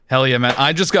Hell yeah, man.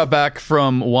 I just got back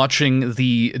from watching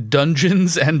the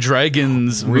Dungeons and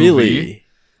Dragons movie. Really?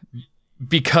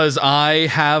 Because I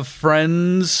have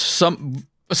friends, some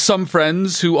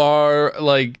friends who are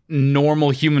like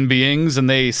normal human beings, and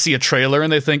they see a trailer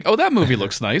and they think, oh, that movie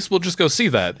looks nice. We'll just go see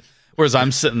that. Whereas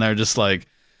I'm sitting there just like,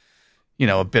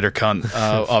 a bitter cunt,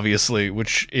 obviously,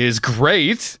 which is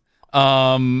great.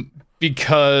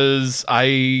 Because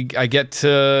I get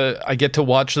to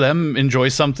watch them enjoy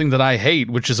something that I hate,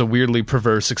 which is a weirdly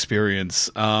perverse experience.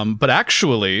 But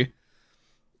actually,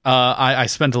 I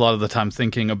spent a lot of the time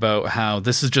thinking about how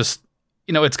this is just,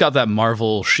 it's got that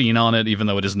Marvel sheen on it, even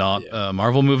though it is not a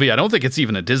Marvel movie. I don't think it's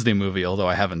even a Disney movie, although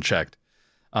I haven't checked.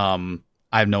 I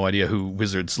have no idea who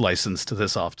Wizards licensed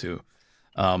this off to.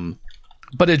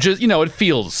 But it just, it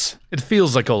feels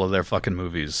like all of their fucking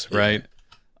movies, right?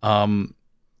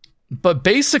 But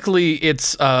basically,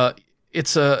 it's a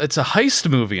heist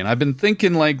movie, and I've been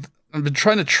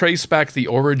trying to trace back the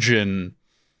origin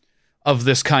of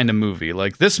this kind of movie.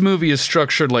 Like, this movie is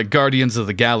structured like Guardians of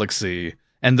the Galaxy,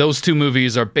 and those two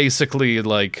movies are basically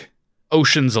like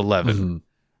Ocean's 11,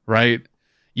 right?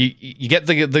 You get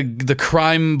the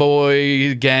crime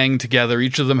boy gang together.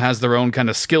 Each of them has their own kind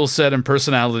of skill set and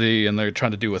personality, and they're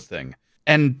trying to do a thing.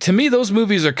 And to me, those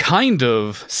movies are kind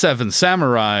of Seven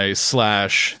Samurai /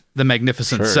 The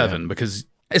Magnificent Seven, because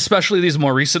especially these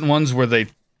more recent ones where they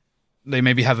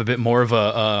maybe have a bit more of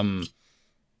a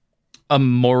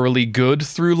morally good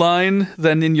through line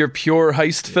than in your pure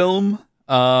heist film.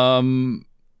 I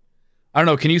don't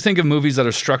know. Can you think of movies that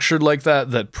are structured like that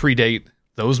predate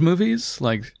those movies?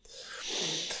 Like,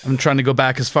 I'm trying to go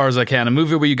back as far as I can. A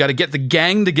movie where you got to get the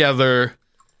gang together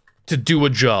to do a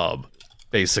job,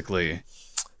 basically.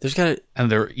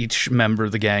 And each member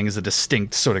of the gang is a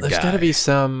distinct sort of guy. There's got to be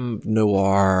some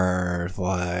noir,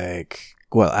 like,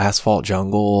 Asphalt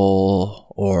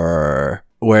Jungle, or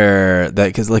where that,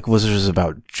 because like Wizards is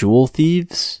about jewel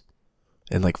thieves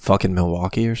in like fucking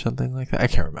Milwaukee or something like that. I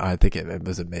can't remember. I think it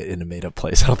was in a made up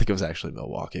place. I don't think it was actually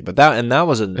Milwaukee, but that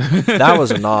was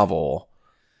a novel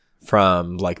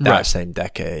from like that same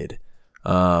decade.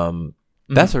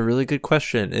 That's a really good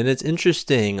question, and it's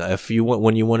interesting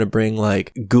when you want to bring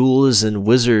like ghouls and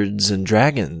wizards and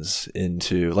dragons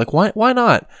into, like, why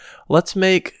not? Let's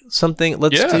make something.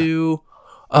 Let's do.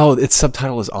 Oh, its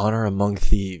subtitle is "Honor Among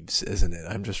Thieves," isn't it?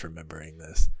 I'm just remembering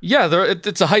this. Yeah,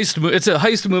 it's a heist. It's a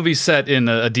heist movie set in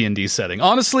a D&D setting.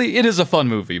 Honestly, it is a fun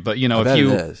movie, but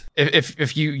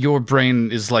if your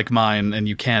brain is like mine and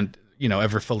you can't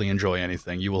ever fully enjoy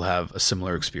anything, you will have a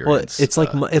similar experience. Well, it's like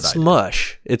it's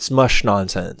mush. It's mush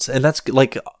nonsense, and that's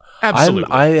like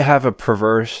absolutely. I have a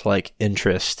perverse like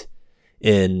interest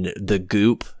in the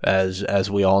goop,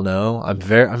 as we all know. I'm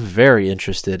very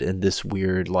interested in this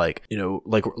weird like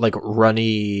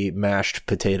runny mashed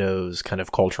potatoes kind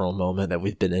of cultural moment that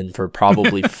we've been in for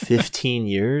probably 15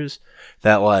 years.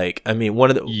 That like, I mean,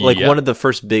 one of the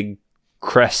first big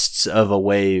crests of a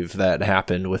wave that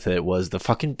happened with it was the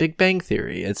fucking Big Bang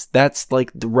Theory. That's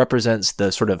like represents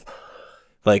the sort of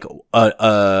like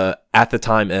at the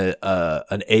time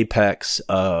an apex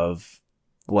of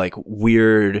like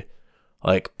weird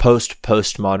like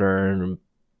postmodern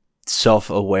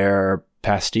self-aware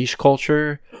pastiche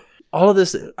culture. All of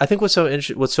this, I think what's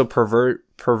so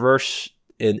perverse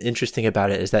and interesting about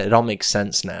it is that it all makes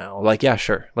sense now. Like, yeah,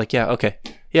 sure. Like, yeah, okay.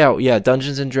 Yeah,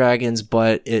 Dungeons and Dragons,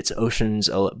 but it's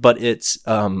but it's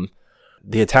the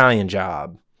Italian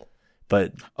Job.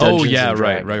 But Dungeons and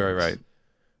Dragons. Right.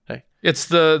 Hey. It's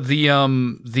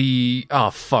the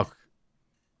oh fuck.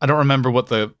 I don't remember what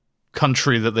the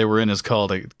country that they were in is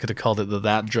called. I could have called it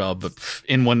That Job, but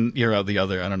in one ear out the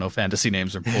other. I don't know. Fantasy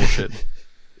names are bullshit.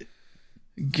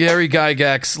 Gary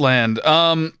Gygax's land.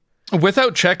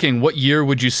 Without checking, what year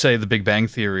would you say The Big Bang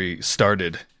Theory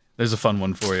started? There's a fun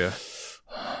one for you.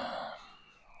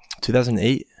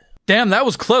 2008. Damn, that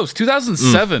was close.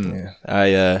 2007.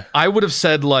 Yeah. I would have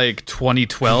said like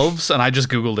 2012s, and I just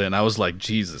Googled it, and I was like,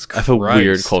 Jesus Christ. I have a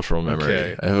weird cultural memory.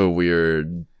 Okay. I have a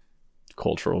weird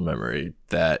cultural memory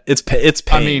that it's pain.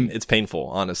 I mean, it's painful,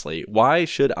 honestly. Why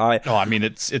should I? Oh, I mean,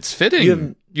 it's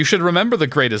fitting. You should remember the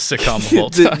greatest sitcom of all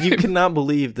time. You cannot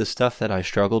believe the stuff that I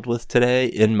struggled with today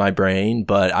in my brain,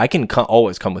 but I can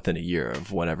always come within a year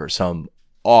of whenever some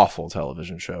awful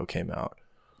television show came out.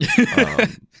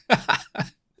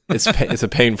 It's a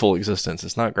painful existence.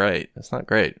 It's not great.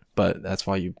 But that's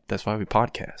why we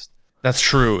podcast. That's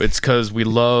true. It's because we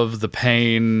love the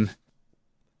pain.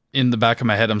 In the back of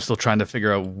my head, I'm still trying to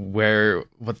figure out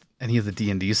what any of the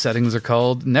D&D settings are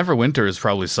called. Neverwinter is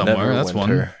probably somewhere. That's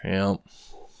one. Yeah.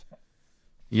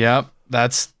 Yep.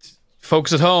 That's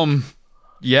folks at home.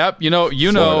 Yep. You know.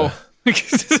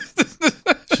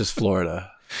 It's just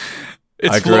Florida.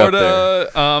 It's I grew up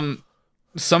Florida.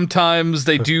 Sometimes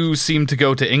they do seem to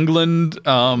go to England,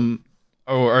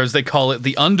 or as they call it,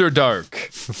 the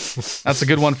Underdark. That's a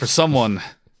good one for someone.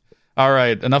 All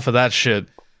right, enough of that shit.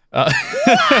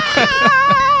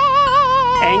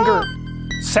 Anger,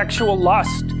 sexual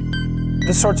lust,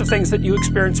 the sorts of things that you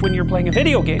experience when you're playing a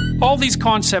video game. All these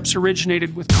concepts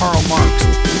originated with Karl Marx.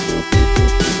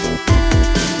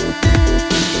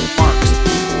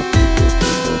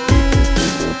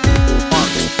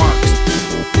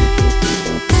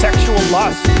 Sexual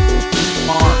lust,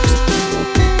 Marx.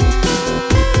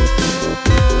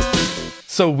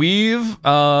 So we've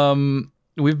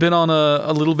been on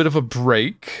a little bit of a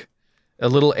break, a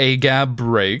little AGAB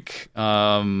break.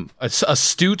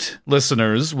 Astute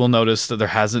listeners will notice that there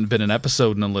hasn't been an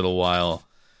episode in a little while.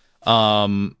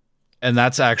 And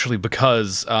that's actually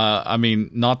because,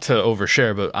 not to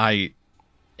overshare, but I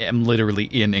am literally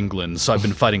in England, so I've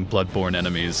been fighting bloodborne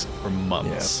enemies for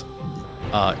months. Yeah.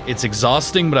 It's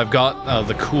exhausting, but I've got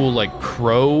the cool,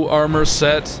 crow armor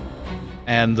set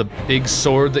and the big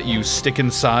sword that you stick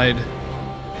inside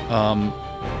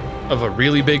of a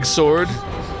really big sword,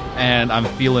 and I'm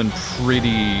feeling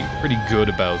pretty good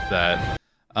about that.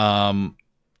 How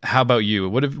about you?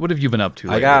 What have you been up to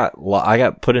lately? I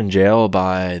got put in jail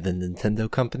by the Nintendo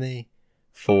company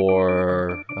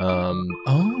for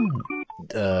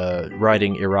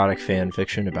writing erotic fan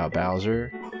fiction about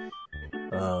Bowser.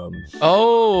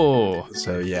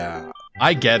 So yeah,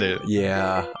 I get it.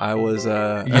 Yeah, I was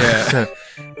yeah.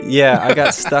 Yeah, I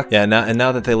got stuck. Yeah,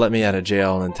 now that they let me out of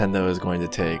jail, Nintendo is going to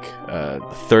take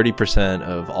 30%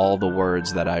 of all the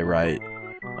words that I write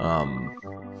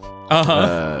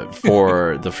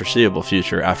for the foreseeable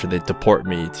future after they deport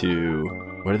me to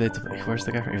where's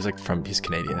the guy from? He's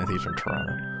Canadian. I think he's from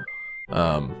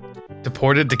Toronto.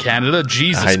 Deported to Canada?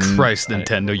 Jesus Christ,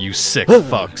 Nintendo, you sick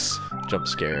fucks. Jump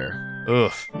scare.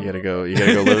 Ugh. You gotta go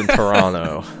live in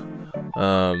Toronto.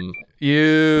 I've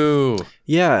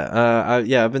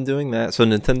been doing that. So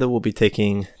Nintendo will be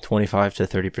taking 25 to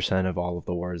 30% of all of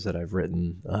the words that I've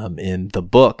written in the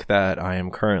book that I am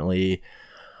currently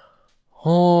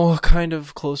kind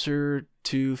of closer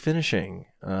to finishing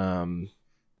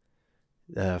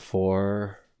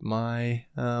for my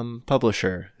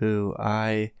publisher, who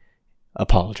I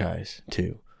apologize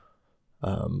to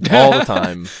all the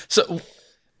time. So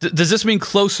does this mean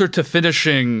closer to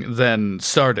finishing than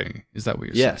starting? Is that what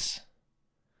you're saying? Yes.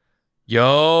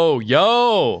 Yo.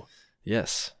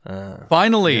 Yes.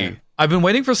 Finally. Yeah. I've been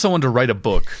waiting for someone to write a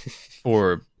book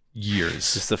for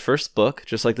years. It's the first book,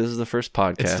 just like this is the first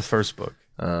podcast. It's the first book.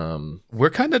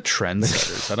 We're kind of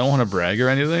trendsetters. I don't want to brag or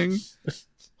anything.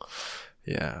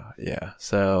 Yeah.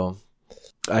 So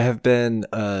I have been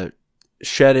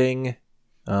shedding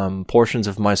portions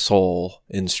of my soul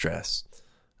in stress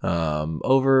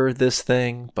over this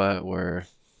thing, but we're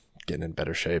getting in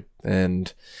better shape.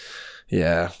 And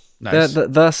yeah, nice.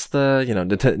 Thus the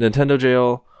Nintendo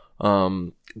jail,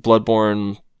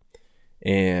 Bloodborne,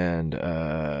 and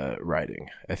writing,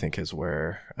 I think, is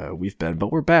where we've been.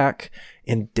 But we're back,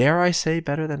 and dare I say,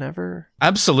 better than ever.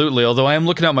 Absolutely. Although I am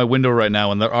looking out my window right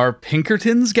now, and there are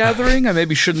Pinkertons gathering. I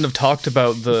maybe shouldn't have talked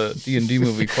about the D&D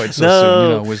movie quite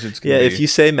so soon. Wizards. If you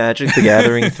say Magic the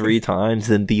Gathering 3 times,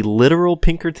 then the literal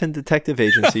Pinkerton Detective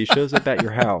Agency shows up at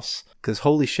your house. Because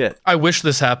holy shit. I wish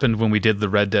this happened when we did the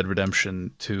Red Dead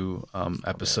Redemption 2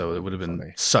 episode. It would have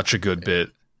been such a good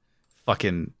bit.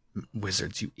 Fucking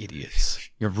Wizards, you idiots.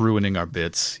 You're ruining our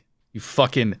bits. You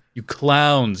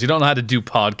clowns. You don't know how to do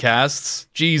podcasts.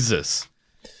 Jesus.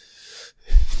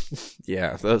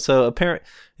 Yeah. So apparently,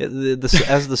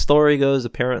 as the story goes,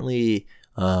 apparently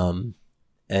a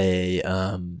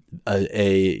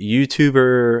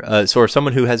YouTuber, or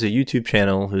someone who has a YouTube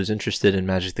channel who's interested in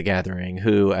Magic the Gathering,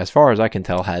 who, as far as I can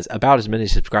tell, has about as many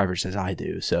subscribers as I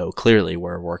do. So clearly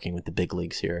we're working with the big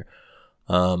leagues here.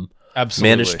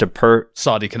 Absolutely.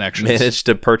 Saudi connections. Managed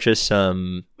to purchase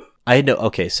some. I know.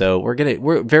 Okay, so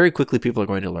we're very quickly. People are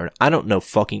going to learn. I don't know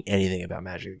fucking anything about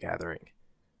Magic the Gathering.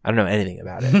 I don't know anything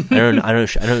about it. I don't know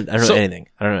anything.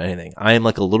 I don't know anything. I am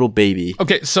like a little baby.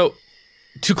 Okay, so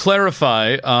to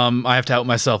clarify, I have to out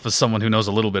myself as someone who knows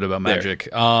a little bit about Magic.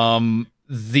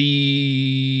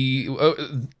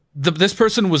 This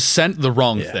person was sent the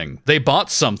wrong thing. They bought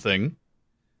something,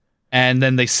 and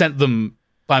then they sent them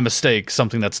by mistake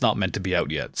something that's not meant to be out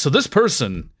yet. So this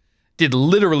person did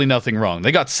literally nothing wrong.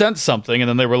 They got sent something, and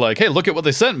then they were like, hey, look at what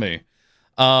they sent me.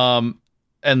 And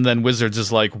then Wizards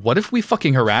is like, what if we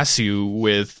fucking harass you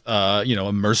with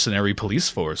a mercenary police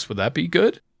force? Would that be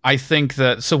good? I think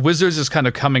that, so Wizards is kind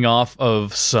of coming off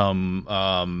of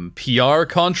some PR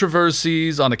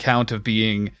controversies on account of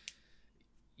being,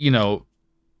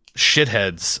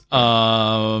 shitheads.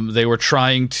 They were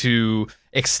trying to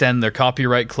extend their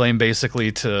copyright claim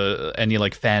basically to any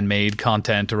like fan-made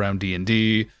content around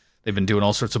D&D. They've been doing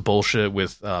all sorts of bullshit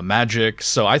with Magic.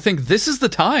 So I think this is the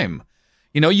time.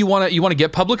 You want to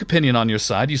get public opinion on your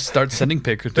side. You start sending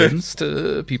Pinkertons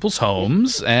to people's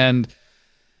homes. And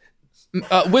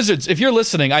Wizards, if you're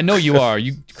listening, I know you are.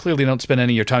 You clearly don't spend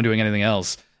any of your time doing anything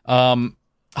else.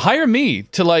 Hire me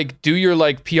to like do your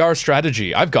like PR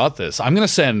strategy. I've got this. I'm gonna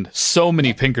send so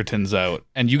many Pinkertons out,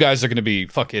 and you guys are gonna be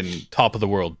fucking top of the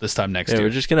world this time next year. We're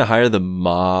just gonna hire the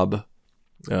mob,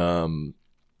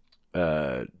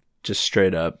 just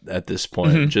straight up at this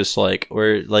point. Mm-hmm. Just like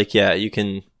we're like, yeah, you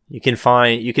can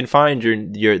find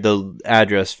your the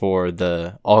address for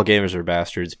the All Gamers Are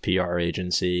Bastards PR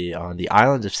agency on the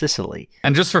island of Sicily.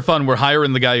 And just for fun, we're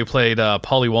hiring the guy who played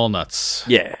Polly Walnuts.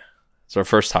 Yeah. It's our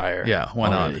first hire. Yeah, why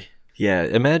not? Yeah,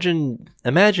 imagine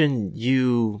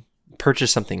you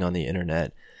purchase something on the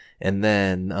internet, and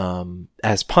then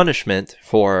as punishment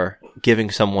for giving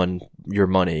someone your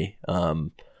money,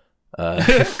 some of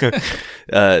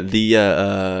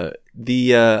the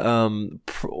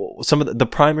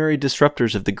primary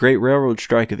disruptors of the Great Railroad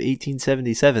Strike of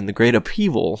 1877, the Great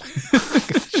Upheaval,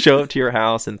 show up to your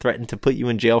house and threaten to put you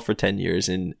in jail for 10 years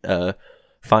and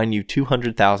fine you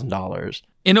 $200,000.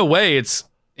 In a way, it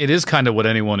is kind of what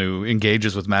anyone who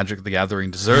engages with Magic the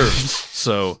Gathering deserves.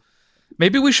 So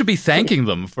maybe we should be thanking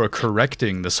them for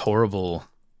correcting this horrible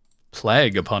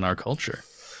plague upon our culture.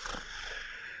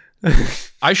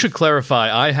 I should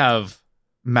clarify, I have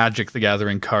Magic the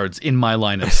Gathering cards in my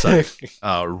line of sight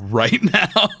right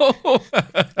now.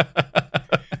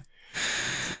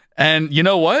 And you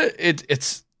know what?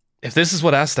 It's if this is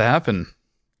what has to happen,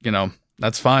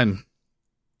 that's fine.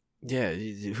 Yeah,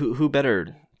 who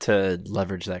better to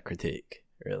leverage that critique,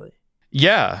 really?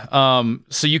 Yeah,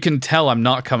 so you can tell I'm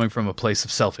not coming from a place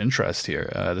of self-interest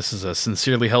here. This is a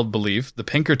sincerely held belief. The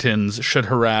Pinkertons should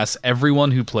harass everyone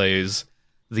who plays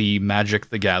the Magic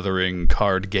the Gathering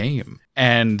card game.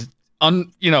 And,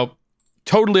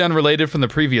 totally unrelated from the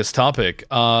previous topic,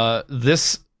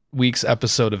 this week's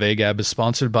episode of AGAB is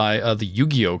sponsored by the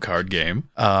Yu-Gi-Oh! Card game.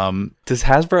 Does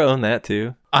Hasbro own that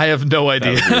too? I have no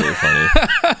idea. That would be really funny.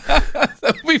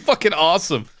 That would be fucking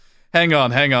awesome. Hang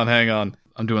on.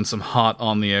 I'm doing some hot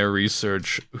on-the-air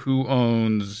research. Who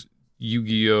owns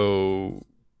Yu-Gi-Oh!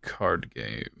 Card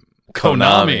game?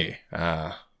 Konami.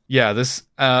 Yeah, this,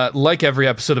 like every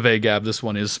episode of AGAB, this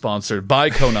one is sponsored by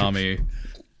Konami.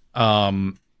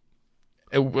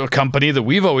 A company that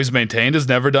we've always maintained has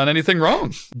never done anything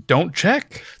wrong. Don't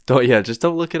check. Just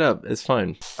don't look it up. It's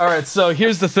fine. All right, so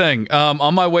here's the thing.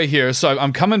 On my way here, so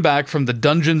I'm coming back from the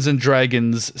Dungeons &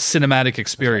 Dragons cinematic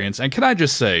experience, and can I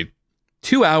just say,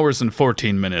 2 hours and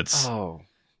 14 minutes. Oh.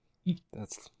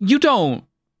 You don't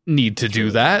need to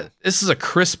do that. This is a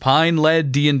Chris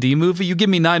Pine-led D&D movie. You give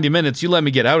me 90 minutes, you let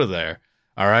me get out of there.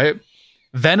 All right?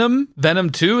 Venom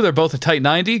 2, they're both a tight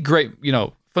 90. Great,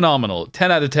 phenomenal.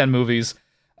 10 out of 10 movies.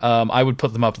 I would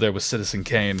put them up there with Citizen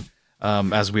Kane,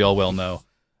 as we all well know.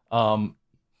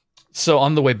 So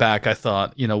on the way back, I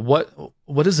thought,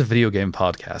 what does a video game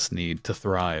podcast need to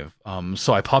thrive?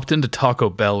 So I popped into Taco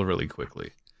Bell really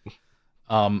quickly.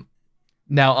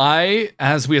 Now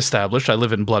as we established, I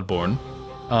live in Bloodborne,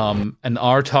 and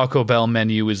our Taco Bell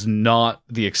menu is not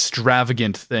the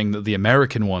extravagant thing that the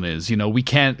American one is. We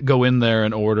can't go in there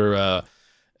and order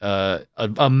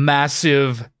a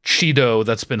massive Cheeto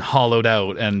that's been hollowed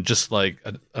out and just like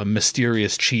a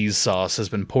mysterious cheese sauce has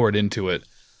been poured into it,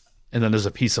 and then there's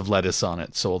a piece of lettuce on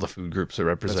it, so all the food groups are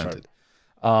represented.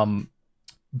 Right.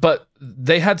 But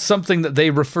they had something that they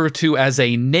refer to as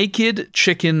a naked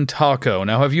chicken taco.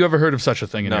 Now, have you ever heard of such a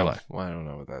thing in your life? Well, I don't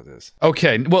know what that is.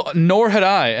 Okay, well, nor had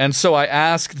I, and so I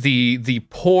asked the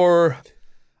poor,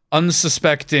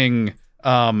 unsuspecting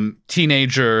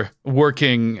teenager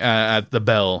working at the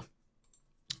Bell,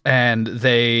 and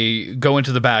they go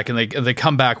into the back and they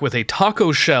come back with a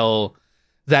taco shell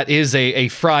that is a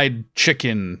fried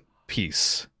chicken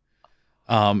piece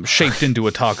shaped into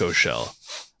a taco shell.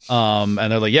 And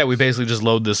they're like, yeah, we basically just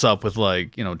load this up with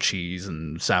cheese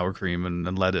and sour cream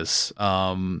and lettuce.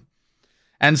 And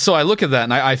so I look at that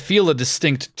and I feel a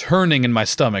distinct turning in my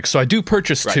stomach. So I do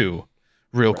purchase two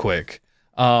real quick.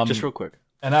 Just real quick.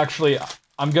 And actually,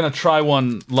 I'm going to try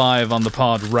one live on the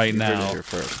pod right now.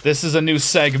 This is a new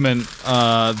segment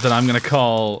that I'm going to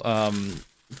call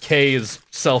K is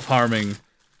Self-Harming.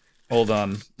 Hold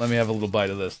on. Let me have a little bite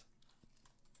of this.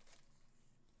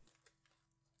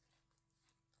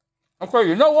 Okay,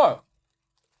 you know what?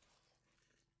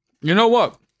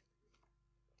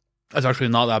 That's actually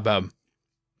not that bad.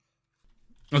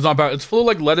 It's not bad. It's full of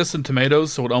like lettuce and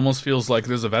tomatoes, so it almost feels like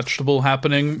there's a vegetable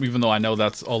happening, even though I know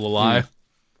that's all a lie.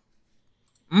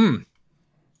 All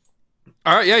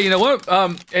right, yeah, you know what?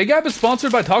 AGAB is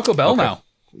sponsored by Taco Bell now.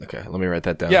 Okay, let me write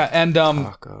that down. Yeah, and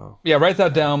Taco. yeah, write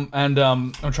that down. And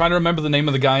I'm trying to remember the name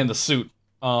of the guy in the suit.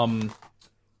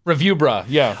 Review Bruh.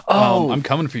 Yeah. I'm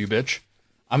coming for you, bitch.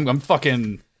 I'm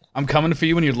coming for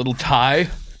you in your little tie.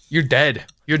 You're dead.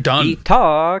 You're done. He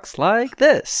talks like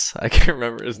this. I can't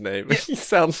remember his name.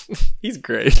 He's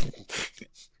great.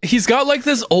 He's got like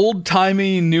this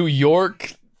old-timey New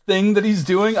York thing that he's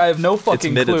doing. I have no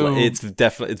fucking clue. It's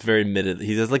very mid.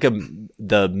 He has like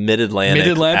the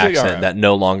mid-Atlantic accent right, that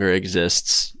no longer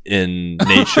exists in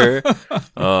nature.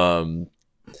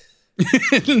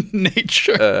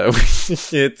 Nature.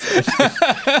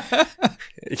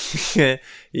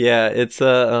 It's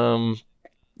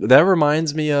that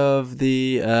reminds me of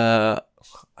the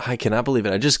I cannot believe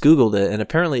it. I just Googled it and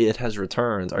apparently it has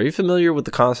returns. Are you familiar with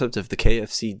the concept of the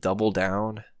KFC Double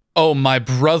Down? Oh, my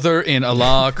brother in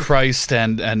Allah, Christ,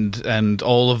 and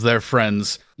all of their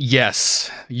friends.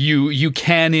 Yes, you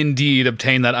can indeed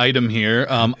obtain that item here.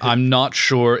 I'm not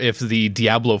sure if the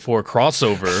Diablo 4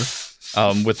 crossover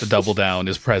with the Double Down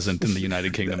is present in the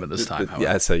United Kingdom at this time. However.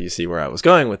 Yeah, so you see where I was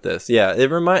going with this. Yeah,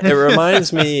 it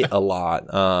reminds me a lot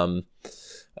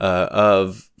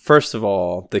of, first of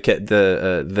all, the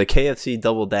KFC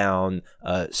Double Down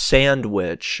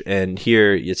sandwich, and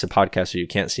here it's a podcast, so you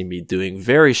can't see me doing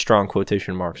very strong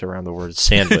quotation marks around the word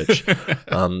sandwich.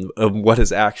 Of what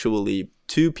is actually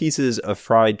 2 pieces of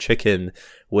fried chicken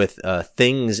with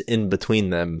things in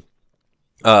between them.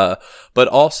 But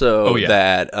also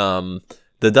that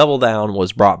the Double Down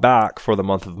was brought back for the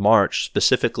month of March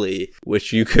specifically,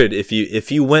 which you could, if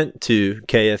you went to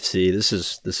KFC, this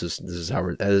is how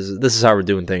we're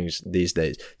doing things these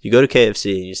days. You go to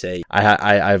KFC and you say,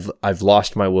 I've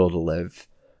lost my will to live.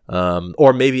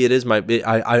 Or maybe it is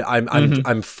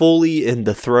I'm fully in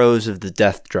the throes of the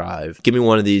death drive. Give me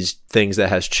one of these things that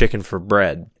has chicken for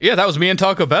bread. Yeah, that was me and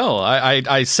Taco Bell.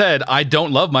 I said I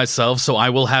don't love myself, so I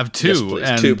will have 2. Yes, please.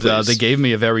 And 2, please. They gave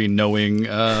me a very knowing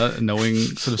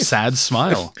sort of sad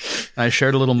smile. I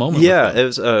shared a little moment. Yeah, with them. it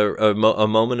was a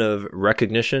moment of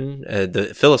recognition,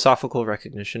 the philosophical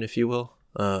recognition, if you will.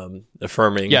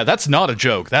 Affirming. Yeah, that's not a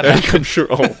joke. That happened. I'm sure.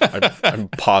 I'm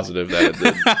positive that it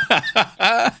did.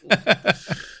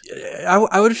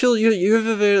 I would feel you have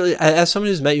a very, as someone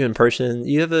who's met you in person,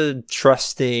 you have a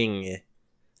trusting.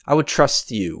 I would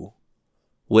trust you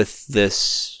with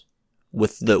this,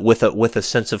 with a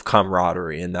sense of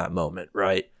camaraderie in that moment,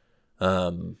 right?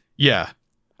 Yeah,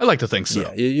 I like to think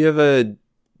so. Yeah, you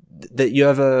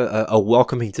have a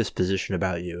welcoming disposition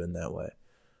about you in that way.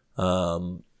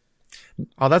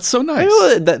 Oh, that's so nice.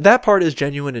 That part is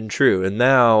genuine and true. And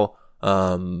now,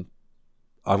 I'm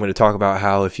going to talk about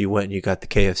how if you went and you got the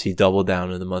KFC Double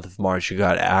Down in the month of March, you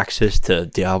got access to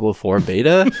Diablo 4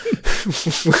 beta,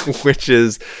 which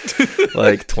is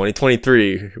like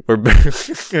 2023.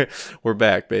 We're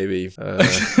back, baby.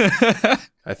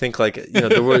 I think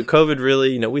the word COVID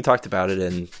really, we talked about it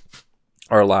in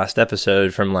our last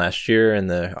episode from last year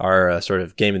and our sort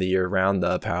of Game of the Year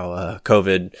roundup, how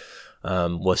COVID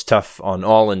was tough on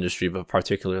all industry, but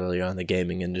particularly on the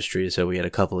gaming industry. So we had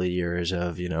a couple of years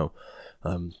of,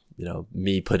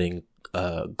 me putting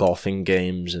golfing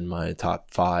games in my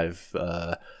top 5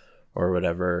 or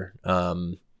whatever.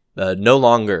 No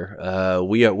longer.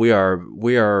 We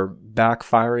are back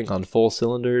firing on full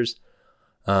cylinders.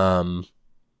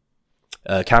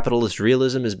 Capitalist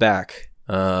realism is back.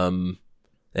 And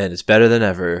it's better than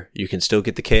ever. You can still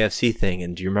get the KFC thing.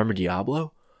 And do you remember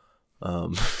Diablo?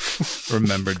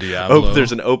 Remember Diablo?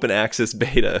 There's an open access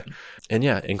beta, and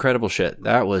yeah, incredible shit.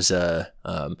 That was it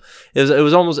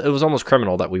was almost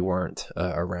criminal that we weren't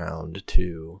around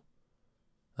to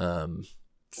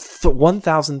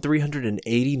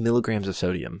 1,380 milligrams of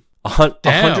sodium,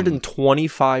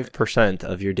 125%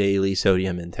 of your daily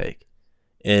sodium intake.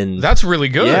 And that's really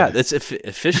good. Yeah, that's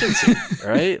efficiency,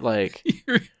 right? Like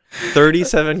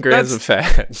 37 grams of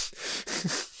fat.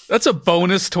 That's a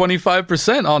bonus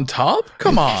 25% on top?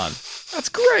 Come on. That's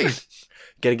great.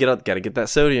 Gotta get that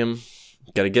sodium.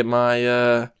 Gotta get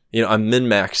my I'm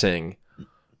min-maxing.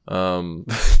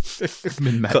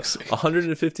 Min-maxing.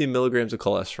 150 milligrams of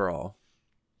cholesterol.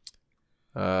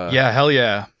 Yeah, hell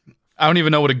yeah. I don't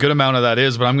even know what a good amount of that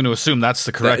is, but I'm going to assume that's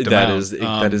the correct amount.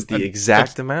 That is the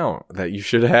exact amount that you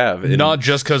should have. Not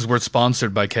just because we're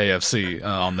sponsored by KFC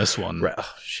on this one. Right.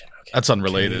 Oh, shit. Okay. That's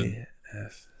unrelated.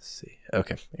 KFC.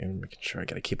 Okay. I'm making sure I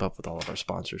got to keep up with all of our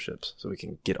sponsorships so we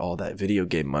can get all that video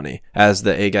game money as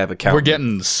the AGAB accountant. We're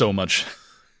getting so much.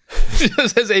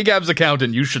 As AGAB's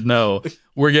accountant, you should know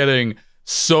we're getting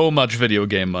so much video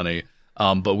game money.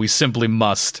 But we simply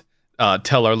must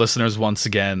tell our listeners once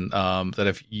again that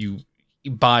if you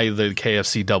buy the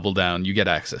KFC Double Down, you get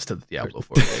access to the Diablo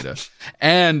 4 beta.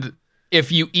 And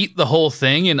if you eat the whole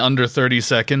thing in under 30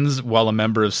 seconds while a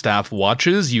member of staff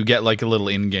watches, you get like a little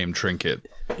in-game trinket.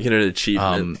 You get an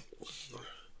achievement.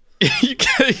 You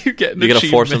get You're gonna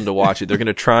force them to watch it. They're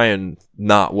gonna try and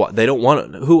not. They don't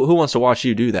want. Who wants to watch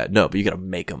you do that? No, but you gotta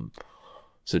make them.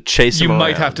 So chase them. You around.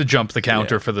 might have to jump the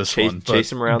counter for this one. Chase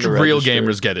them around the real register.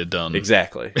 gamers get it done.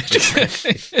 Exactly.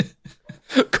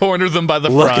 Corner them by the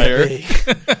Look fryer. At me.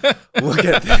 Look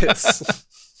at this.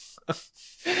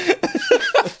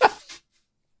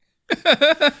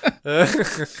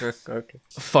 Okay.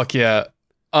 Fuck yeah.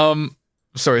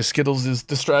 Sorry, Skittles is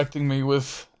distracting me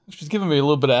with. She's giving me a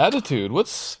little bit of attitude.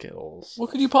 Skittles? What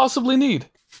could you possibly need?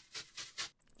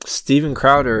 Steven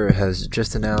Crowder has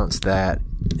just announced that,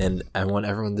 and I want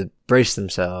everyone to brace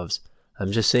themselves.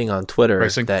 I'm just seeing on Twitter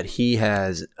that he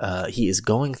is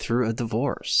going through a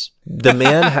divorce. The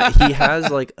man, he has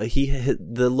like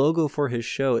the logo for his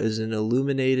show is an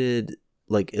illuminated,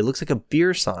 like it looks like a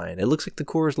beer sign. It looks like the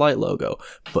Coors Light logo,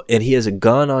 and he has a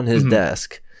gun on his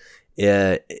desk.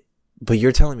 But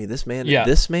you're telling me this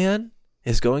man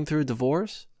is going through a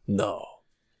divorce? No.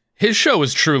 His show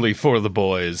is truly for the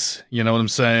boys. You know what I'm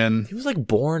saying? He was like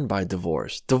born by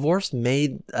divorce. Divorce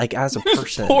made like as a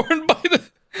person.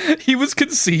 He was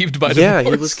conceived by divorce. Yeah,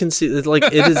 he was conceived. Like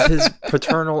it is his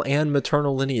paternal and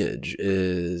maternal lineage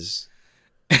is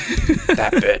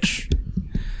that bitch.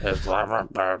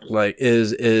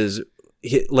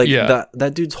 Like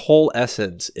that dude's whole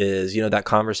essence is, you know, that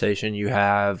conversation you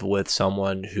have with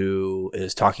someone who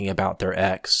is talking about their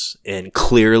ex and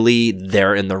clearly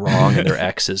they're in the wrong and their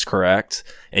ex is correct,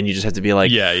 and you just have to be like,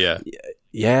 yeah,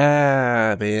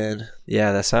 man,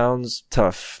 yeah, that sounds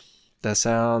tough. That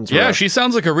sounds rough. She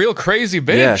sounds like a real crazy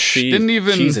bitch. Yeah,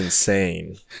 she's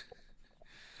insane.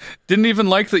 Didn't even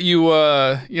like that you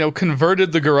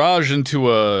converted the garage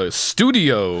into a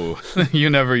studio you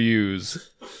never use.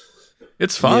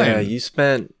 It's fine. Yeah, you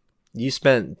spent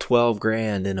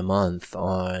 $12,000 in a month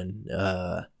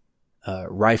on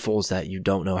rifles that you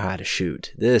don't know how to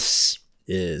shoot. This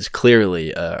is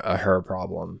clearly a her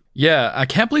problem. Yeah, I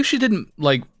can't believe she didn't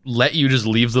like let you just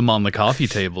leave them on the coffee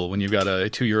table when you've got a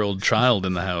 2-year-old child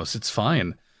in the house. It's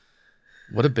fine.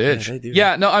 What a bitch.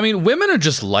 Yeah, no, I mean, women are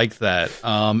just like that.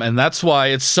 And that's why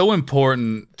it's so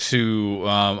important to,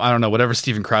 I don't know, whatever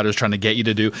Steven Crowder's trying to get you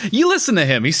to do. You listen to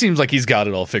him. He seems like he's got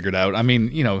it all figured out. I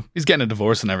mean, you know, he's getting a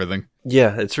divorce and everything.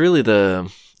 Yeah, it's really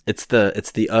it's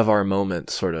the of our moment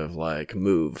sort of like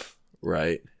move,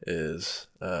 right? Is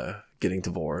getting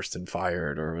divorced and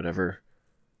fired or whatever.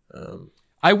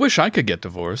 I wish I could get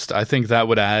divorced. I think that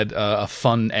would add a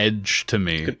fun edge to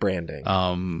me. Good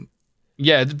branding.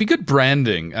 Yeah, it'd be good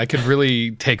branding. I could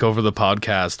really take over the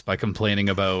podcast by complaining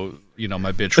about, you know,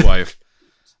 my bitch wife.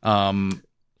 Man,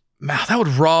 that would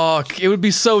rock. It would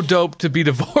be so dope to be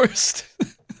divorced.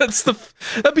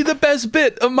 That'd be the best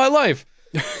bit of my life.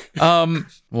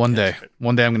 One day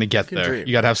I'm gonna get there. Dream.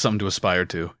 You gotta have something to aspire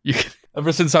to.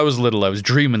 Ever since I was little, I was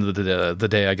dreaming the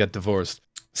day I get divorced.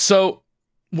 So,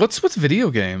 what's with video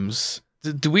games?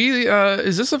 Do we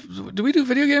do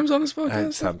video games on this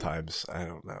podcast? Sometimes. I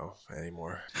don't know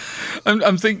anymore.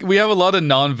 I'm thinking we have a lot of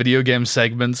non-video game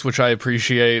segments, which I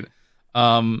appreciate.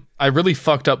 I really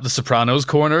fucked up the Sopranos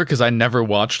corner because I never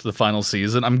watched the final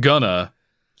season. I'm gonna.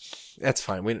 That's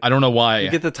fine. I don't know why.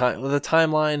 You get the time. Well, the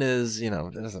timeline is, you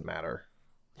know, it doesn't matter.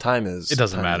 It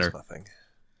doesn't matter. Nothing.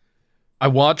 I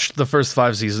watched the first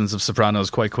 5 seasons of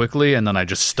Sopranos quite quickly, and then I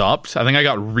just stopped. I think I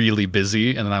got really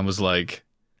busy, and then I was like,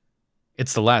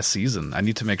 it's the last season. I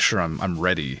need to make sure I'm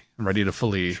ready. I'm ready to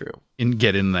fully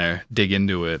get in there, dig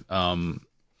into it. But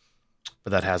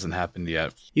that hasn't happened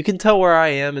yet. You can tell where I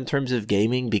am in terms of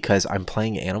gaming because I'm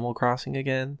playing Animal Crossing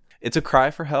again. It's a cry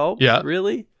for help,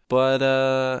 really.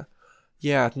 But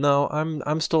yeah, no,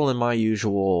 I'm still in my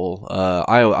usual.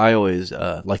 I always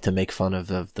like to make fun of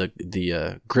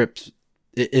the grips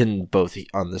in both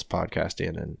on this podcast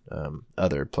and in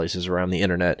other places around the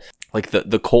internet, like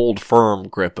the cold, firm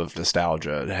grip of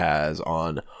nostalgia it has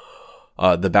on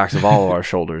the backs of all of our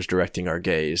shoulders, directing our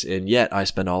gaze. And yet, I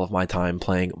spend all of my time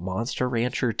playing Monster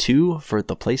Rancher 2 for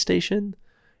the PlayStation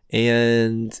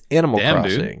and Animal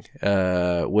Crossing,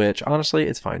 which honestly,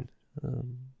 it's fine.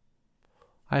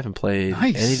 I haven't played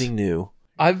anything new.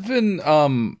 I've been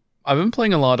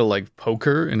playing a lot of like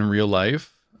poker in real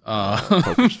life.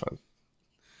 Poker's fun.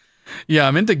 Yeah,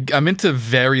 I'm into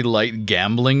very light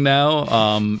gambling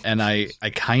now, and I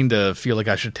kind of feel like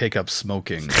I should take up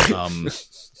smoking.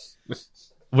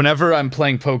 Whenever I'm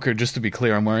playing poker, just to be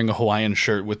clear, I'm wearing a Hawaiian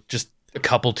shirt with just a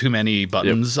couple too many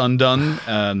buttons undone,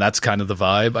 and that's kind of the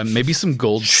vibe. Maybe some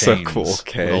gold So chains. cool.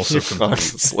 Okay, would also complete.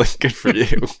 honestly, good for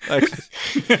you.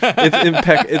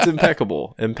 It's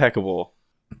impeccable. Impeccable.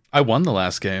 I won the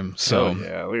last game, so Oh,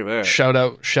 yeah, look at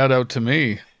that. shout out to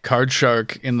me, Card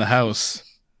Shark in the house.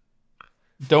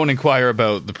 Don't inquire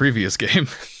about the previous game.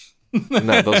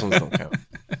 No, those ones don't count.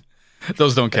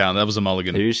 Those don't count. That was a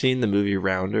mulligan. Have you seen the movie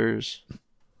Rounders?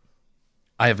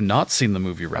 I have not seen the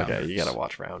movie Rounders. Okay, you gotta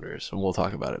watch Rounders, and we'll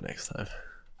talk about it next time.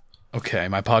 Okay,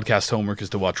 my podcast homework is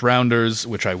to watch Rounders,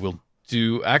 which I will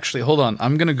do. Actually, hold on.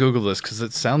 I'm gonna Google this because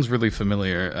it sounds really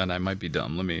familiar, and I might be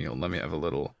dumb. Let me have a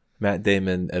little. Matt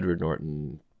Damon, Edward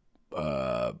Norton.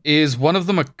 Is one of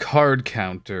them a card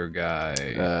counter guy?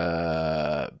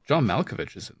 John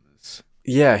Malkovich is in this.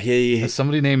 Yeah, he Has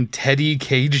somebody named Teddy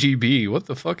KGB. What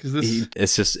the fuck is this?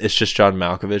 it's just John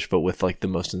Malkovich, but with like the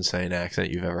most insane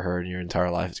accent you've ever heard in your entire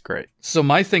life. It's great. So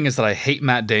my thing is that I hate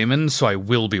Matt Damon, so I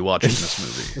will be watching this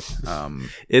movie.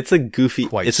 It's a goofy,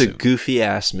 Quite soon. a goofy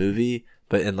ass movie,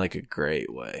 but in like a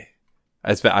great way.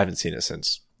 I haven't seen it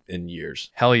since in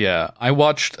years. Hell yeah. I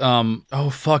watched oh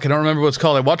fuck, I don't remember what it's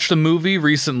called. I watched a movie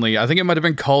recently. I think it might have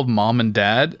been called Mom and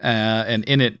Dad, and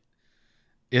in it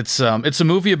it's a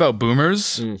movie about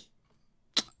boomers. In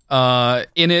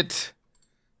it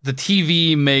the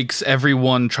TV makes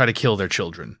everyone try to kill their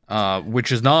children,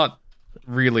 which is not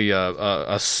really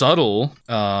a subtle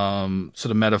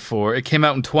sort of metaphor. It came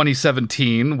out in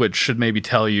 2017, which should maybe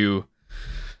tell you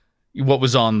what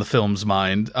was on the film's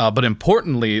mind. But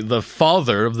importantly, the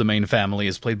father of the main family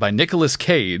is played by Nicolas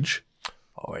Cage.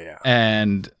 Oh yeah.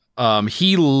 And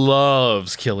he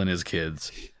loves killing his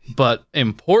kids. But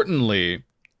importantly,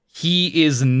 he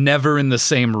is never in the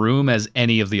same room as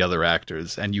any of the other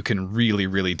actors. And you can really,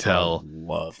 really tell. I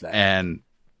love that. And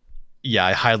yeah,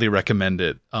 I highly recommend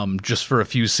it. Just for a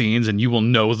few scenes, and you will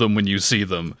know them when you see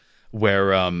them,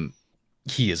 where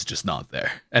he is just not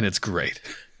there. And it's great.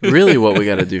 Really what we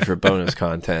got to do for bonus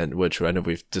content, which I know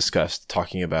we've discussed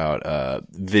talking about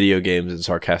video games and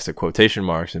sarcastic quotation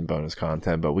marks in bonus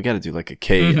content, but we got to do like a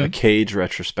Cage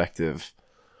retrospective.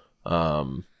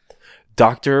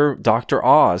 Dr.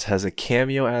 Oz has a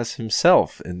cameo as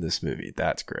himself in this movie.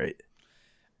 That's great.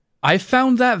 I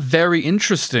found that very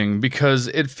interesting because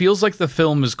it feels like the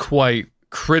film is quite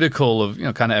critical of,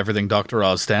 kind of everything Dr.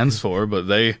 Oz stands for, but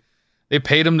they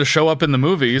paid him to show up in the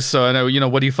movie, so I know,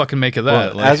 what do you fucking make of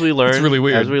that? Well, as we learned, it's really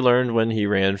weird. As we learned when he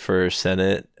ran for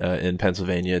Senate in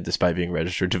Pennsylvania, despite being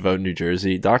registered to vote in New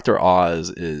Jersey, Dr. Oz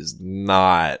is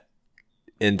not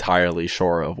entirely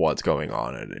sure of what's going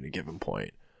on at any given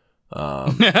point.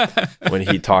 When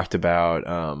he talked about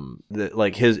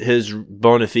his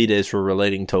bona fides for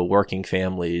relating to working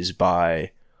families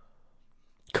by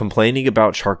complaining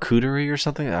about charcuterie or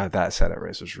something, that set at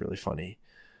race was really funny.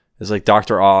 It's like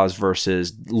Dr. Oz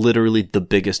versus literally the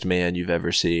biggest man you've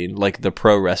ever seen, like the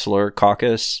pro wrestler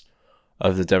caucus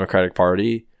of the Democratic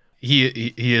Party. He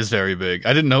is very big.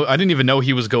 I didn't even know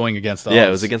he was going against Oz. Yeah,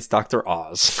 it was against Dr.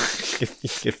 Oz.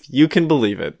 if you can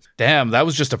believe it. Damn, that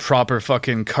was just a proper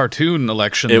fucking cartoon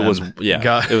election. It was,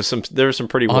 yeah. It was there was some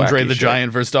pretty Andre wacky the shit.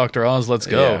 Giant versus Dr. Oz. Let's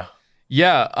go.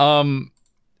 Yeah.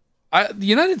 The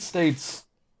United States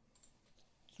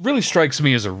really strikes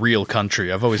me as a real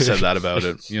country. I've always said that about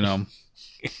it,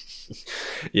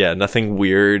 Yeah, nothing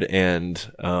weird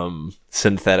and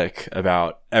synthetic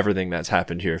about everything that's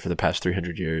happened here for the past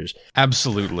 300 years.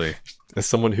 Absolutely. As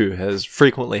someone who has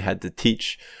frequently had to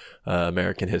teach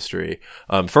American history,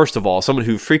 first of all, someone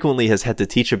who frequently has had to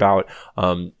teach about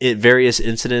various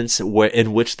incidents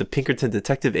in which the Pinkerton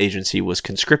Detective Agency was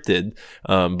conscripted.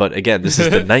 But again, this is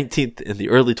the 19th and the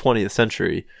early 20th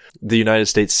century. The United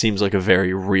States seems like a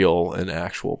very real and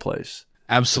actual place.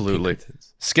 Absolutely.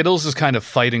 Skittles is kind of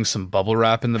fighting some bubble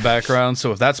wrap in the background,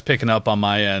 so if that's picking up on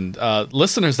my end,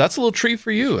 listeners, that's a little treat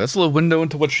for you. That's a little window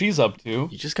into what she's up to.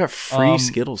 You just got free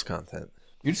Skittles content.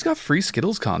 You just got free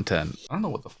Skittles content. I don't know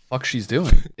what the fuck she's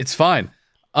doing. It's fine.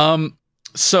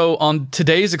 So on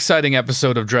today's exciting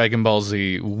episode of Dragon Ball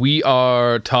Z, we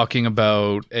are talking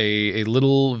about a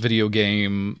little video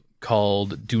game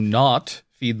called Do Not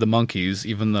Feed the Monkeys,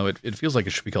 even though it feels like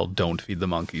it should be called Don't Feed the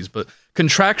Monkeys. But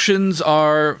contractions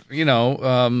are,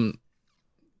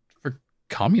 for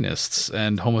communists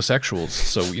and homosexuals.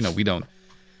 So, we don't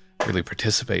really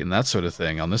participate in that sort of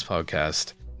thing on this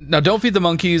podcast. Now, Don't Feed the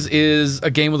Monkeys is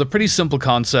a game with a pretty simple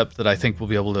concept that I think we'll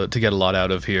be able to get a lot out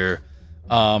of here.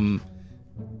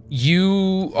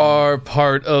 You are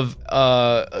part of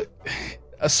a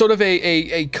sort of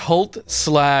a cult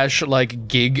 /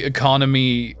 gig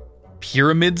economy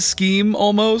pyramid scheme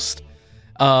almost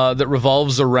that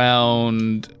revolves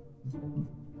around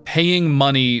paying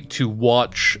money to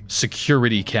watch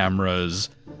security cameras,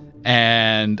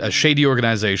 and a shady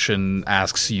organization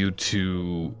asks you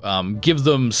to give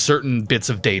them certain bits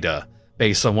of data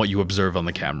based on what you observe on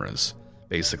the cameras,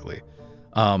 basically.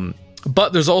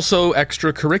 But there's also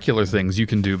extracurricular things you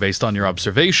can do based on your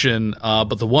observation,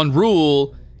 but the one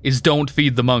rule is don't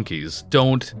feed the monkeys.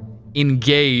 Don't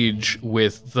engage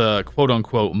with the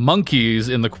quote-unquote monkeys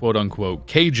in the quote-unquote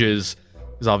cages,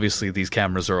 because obviously these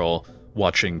cameras are all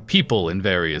watching people in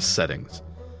various settings.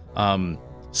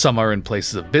 Some are in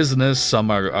places of business,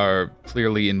 some are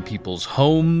clearly in people's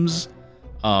homes,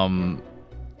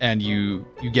 and you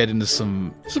get into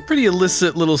some pretty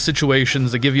illicit little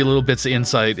situations that give you little bits of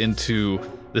insight into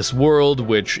this world,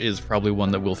 which is probably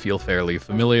one that will feel fairly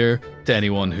familiar to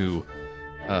anyone who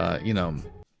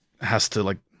has to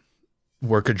like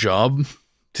work a job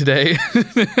today.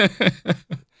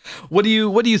 What do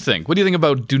you think? What do you think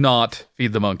about Do Not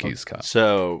Feed the Monkeys, Kyle?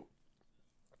 So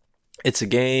it's a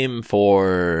game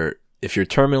for if you're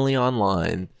terminally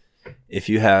online, if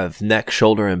you have neck,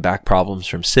 shoulder, and back problems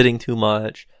from sitting too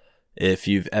much, if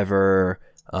you've ever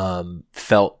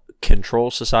felt control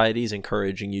societies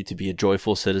encouraging you to be a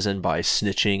joyful citizen by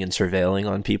snitching and surveilling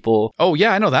on people. Oh,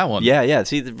 yeah, I know that one. Yeah.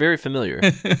 See, they're very familiar.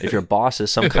 If your boss is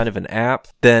some kind of an app,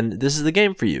 then this is the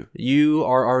game for you. You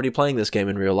are already playing this game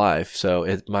in real life, so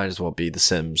it might as well be The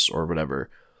Sims or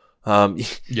whatever.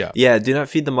 Yeah, Do Not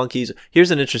Feed the Monkeys. Here's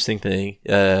an interesting thing.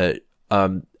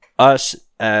 Us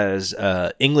as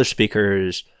English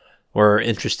speakers were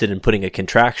interested in putting a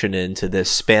contraction into this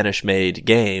Spanish-made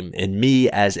game, and me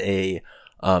as a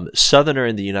Southerner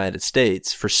in the United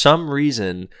States, for some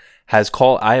reason,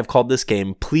 I have called this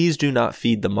game "Please Do Not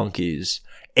Feed the Monkeys"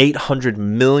 800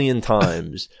 million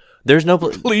times. There's no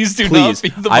please do not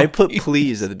feed the monkeys. I put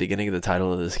 "please" at the beginning of the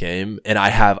title of this game, and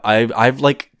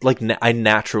I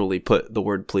naturally put the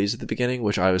word "please" at the beginning,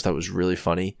 which I always thought was really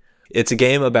funny. It's a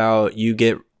game about you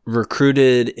get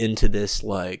recruited into this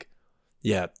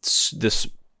this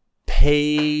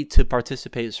pay to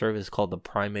participate service called the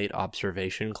Primate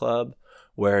Observation Club,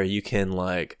 where you can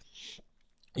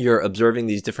you're observing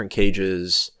these different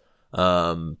cages,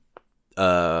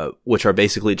 which are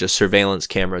basically just surveillance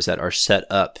cameras that are set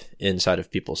up inside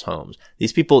of people's homes.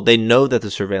 These people, they know that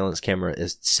the surveillance camera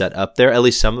is set up there. At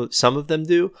least some of them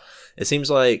do. It seems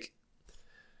like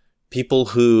people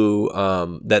who,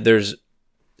 that there's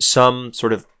some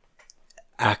sort of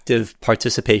active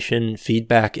participation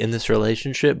feedback in this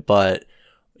relationship, but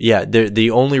yeah,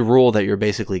 the only rule that you're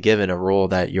basically given, a rule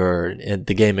that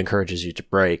the game encourages you to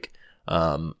break,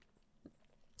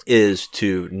 is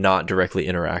to not directly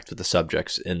interact with the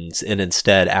subjects and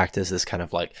instead act as this kind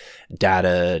of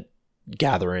data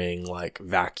gathering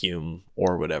vacuum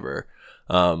or whatever.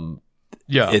 Can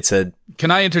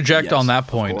I interject on that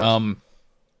point?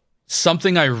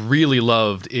 Something I really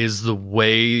loved is the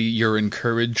way you're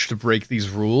encouraged to break these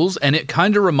rules, and it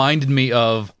kind of reminded me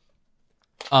of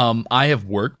I have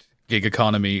worked gig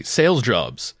economy sales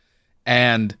jobs,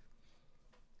 and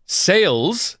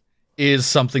sales is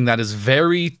something that is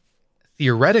very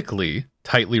theoretically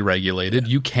tightly regulated.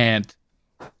 You can't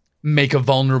make a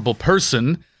vulnerable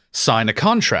person sign a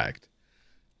contract,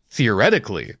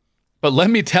 theoretically. But let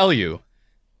me tell you,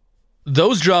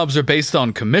 those jobs are based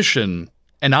on commission,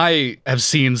 and I have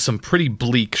seen some pretty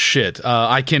bleak shit.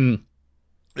 I can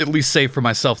at least say for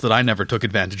myself that I never took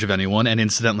advantage of anyone, and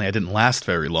incidentally, I didn't last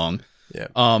very long. Yeah.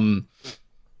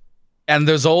 And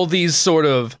there's all these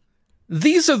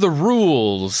these are the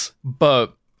rules,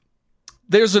 but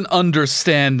there's an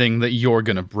understanding that you're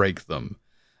going to break them.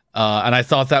 And I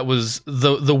thought that was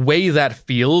the way that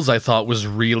feels, I thought was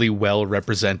really well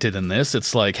represented in this.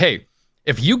 It's like, hey,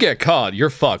 if you get caught, you're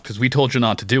fucked because we told you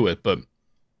not to do it, but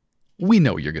we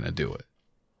know you're going to do it.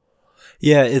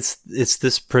 Yeah, it's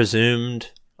this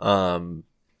presumed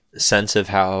sense of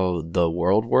how the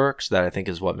world works that I think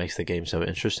is what makes the game so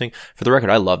interesting. For the record,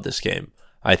 I love this game.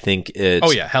 I think it's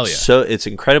hell yeah. So it's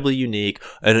incredibly unique.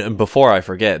 And before I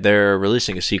forget, they're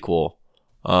releasing a sequel.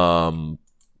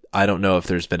 I don't know if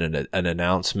there's been an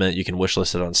announcement. You can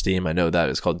wishlist it on Steam. I know that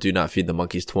it's called Do Not Feed the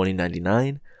Monkeys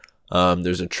 2099.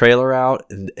 There's a trailer out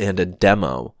and a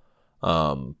demo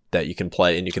that you can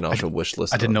play, and you can also wishlist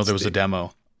it. I didn't know there was a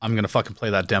demo. I'm gonna fucking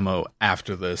play that demo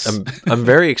after this. I'm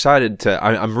very excited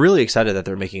I'm really excited that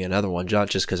they're making another one, not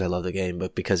just because I love the game,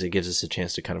 but because it gives us a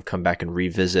chance to kind of come back and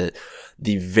revisit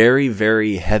the very,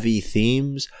 very heavy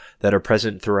themes that are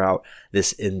present throughout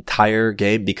this entire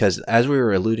game. Because as we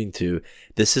were alluding to,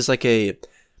 this is it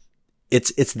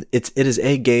is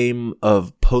a game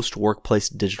of post workplace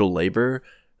digital labor,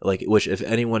 which if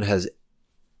anyone has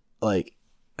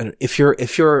if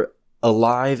you're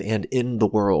alive and in the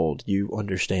world, you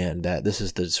understand that this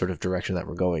is the sort of direction that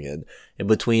we're going in. And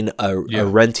between a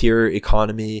rentier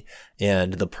economy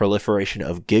and the proliferation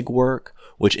of gig work,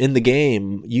 which in the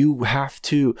game, you have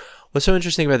to... What's so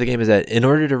interesting about the game is that in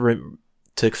order to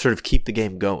sort of keep the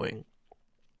game going,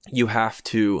 you have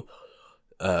to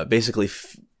basically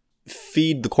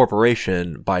feed the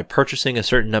corporation by purchasing a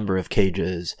certain number of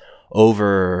cages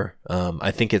over,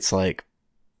 I think it's like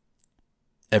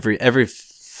every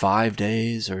 5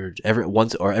 days or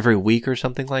every week or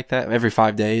something like that. Every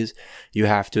 5 days, you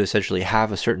have to essentially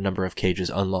have a certain number of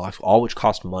cages unlocked, all which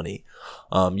cost money.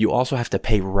 You also have to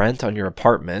pay rent on your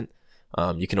apartment.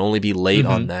 You can only be late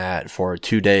on that for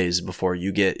 2 days before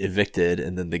you get evicted,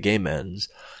 and then the game ends.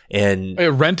 And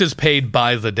rent is paid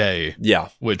by the day. Yeah.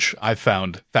 Which I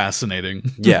found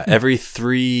fascinating. Yeah. Every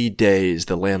 3 days,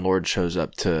 the landlord shows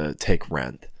up to take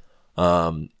rent.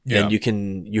 And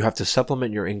you have to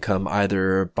supplement your income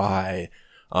either by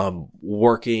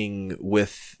working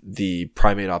with the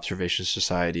Primate Observation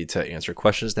Society to answer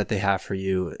questions that they have for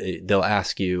you. They'll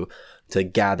ask you to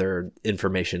gather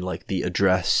information like the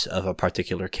address of a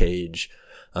particular cage,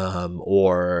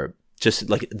 or just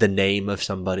like the name of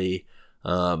somebody.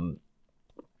 And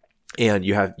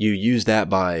you use that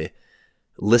by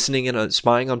listening and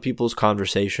spying on people's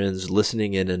conversations,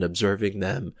 listening in and observing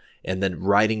them, and then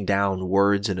writing down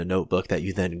words in a notebook that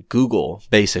you then Google,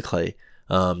 basically.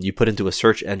 You put into a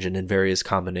search engine in various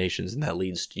combinations, and that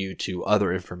leads you to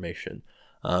other information.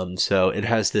 So it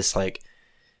has this like,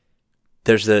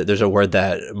 there's a word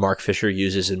that Mark Fisher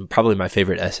uses in probably my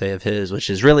favorite essay of his, which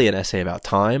is really an essay about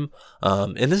time.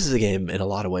 And this is a game in a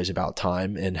lot of ways about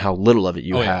time and how little of it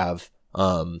you have,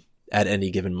 at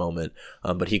any given moment.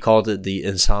 But he called it the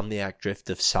insomniac drift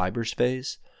of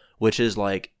cyberspace, which is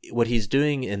like what he's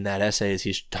doing in that essay is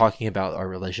he's talking about our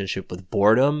relationship with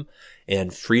boredom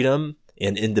and freedom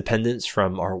and independence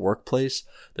from our workplace.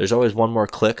 There's always one more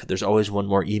click. There's always one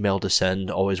more email to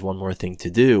send, always one more thing to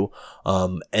do,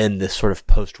 in this sort of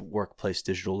post-workplace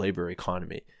digital labor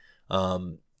economy.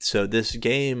 So this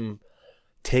game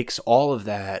takes all of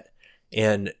that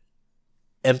and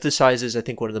emphasizes, I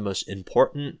think, one of the most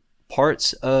important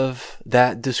parts of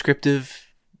that description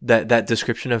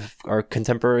of our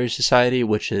contemporary society,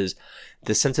 which is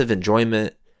the sense of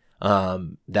enjoyment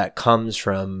that comes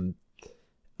from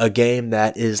a game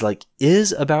that is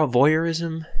about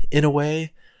voyeurism in a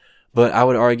way, but I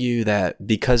would argue that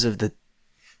because of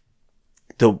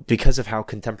because of how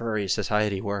contemporary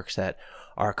society works, that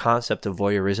our concept of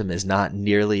voyeurism is not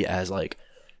nearly as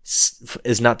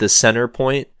is not the center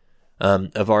point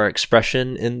of our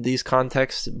expression in these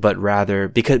contexts, but rather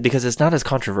because it's not as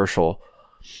controversial.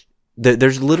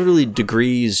 There's literally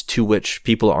degrees to which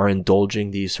people are indulging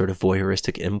these sort of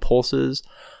voyeuristic impulses,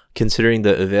 considering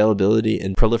the availability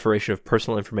and proliferation of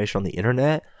personal information on the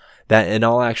internet, that in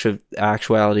all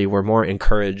actuality, we're more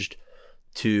encouraged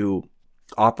to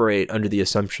operate under the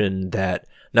assumption that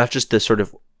not just the sort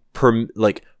of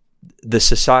the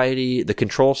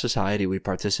control society we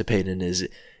participate in is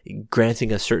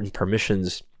granting us certain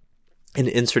permissions and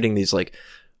inserting these like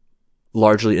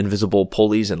largely invisible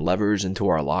pulleys and levers into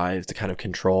our lives to kind of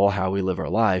control how we live our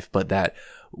life, but that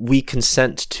we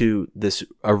consent to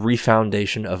a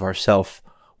refoundation of ourself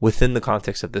within the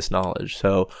context of this knowledge.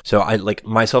 So I like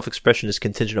my self-expression is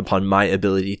contingent upon my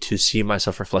ability to see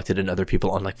myself reflected in other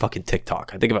people on like fucking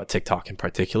TikTok. I think about TikTok in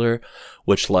particular,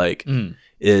 which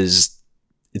it's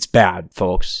bad,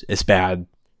 folks. It's bad.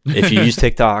 If you use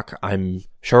TikTok, I'm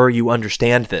sure you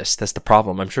understand this. That's the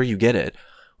problem. I'm sure you get it.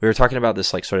 We were talking about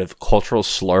this like sort of cultural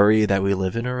slurry that we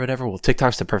live in or whatever. Well,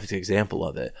 TikTok's the perfect example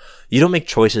of it. You don't make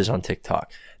choices on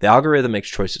TikTok. The algorithm makes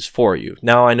choices for you.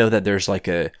 Now I know that there's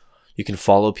you can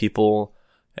follow people,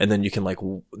 and then you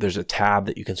can there's a tab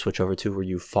that you can switch over to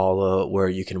where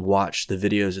you can watch the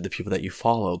videos of the people that you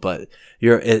follow, but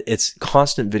it's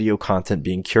constant video content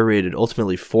being curated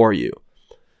ultimately for you.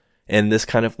 And this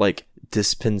kind of like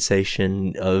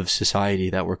dispensation of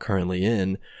society that we're currently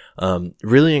in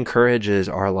really encourages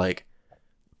our like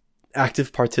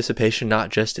active participation, not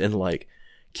just in like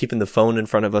keeping the phone in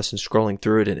front of us and scrolling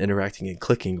through it and interacting and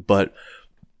clicking, but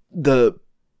the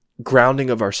grounding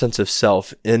of our sense of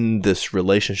self in this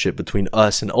relationship between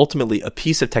us and ultimately a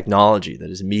piece of technology that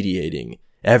is mediating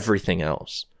everything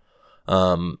else.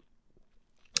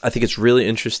 I think it's really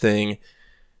interesting.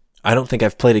 I don't think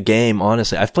I've played a game,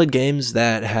 honestly. We've played games,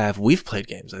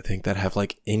 I think, that have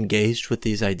like engaged with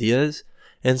these ideas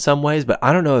in some ways, but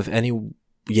I don't know if any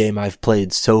game I've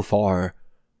played so far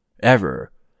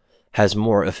ever has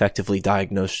more effectively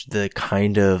diagnosed the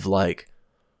kind of like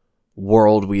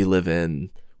world we live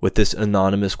in with this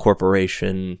anonymous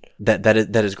corporation that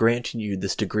is granting you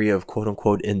this degree of quote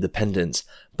unquote independence,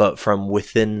 but from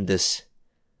within this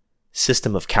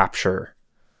system of capture,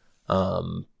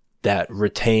 that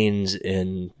retains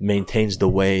and maintains the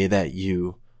way that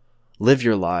you live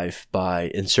your life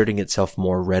by inserting itself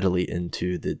more readily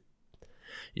into the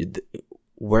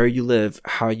where you live,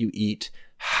 how you eat,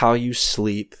 how you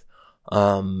sleep,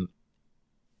 and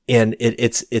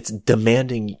it's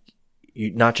demanding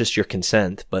not just your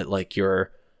consent, but like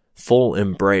your full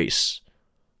embrace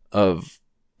of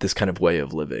this kind of way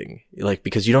of living. Like,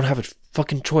 because you don't have a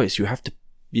fucking choice. You have to,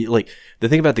 like, the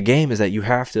thing about the game is that you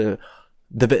have to,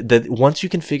 once you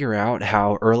can figure out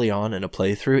how early on in a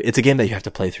playthrough, it's a game that you have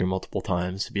to play through multiple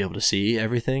times to be able to see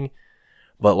everything.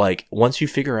 But like, once you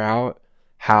figure out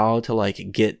how to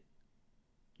like get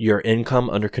your income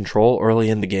under control early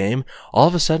in the game, all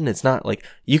of a sudden it's not like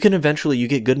you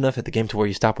get good enough at the game to where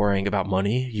you stop worrying about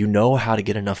money. You know how to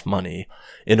get enough money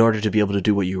in order to be able to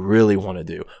do what you really want to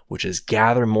do, which is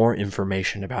gather more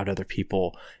information about other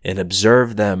people and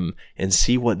observe them and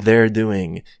see what they're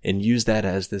doing and use that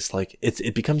as this, like,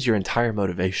 it becomes your entire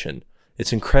motivation.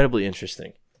 It's incredibly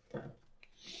interesting.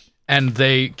 And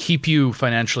they keep you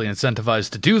financially incentivized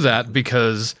to do that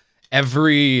because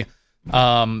every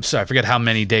so I forget how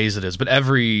many days it is, but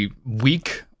every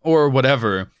week or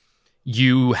whatever,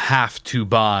 you have to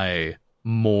buy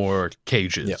more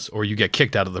cages or you get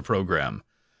kicked out of the program.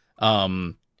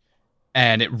 And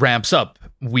it ramps up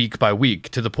week by week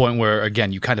to the point where,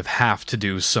 again, you kind of have to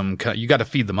do you got to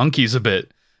feed the monkeys a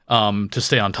bit to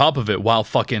stay on top of it while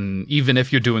fucking, even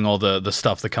if you're doing all the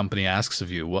stuff the company asks of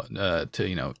you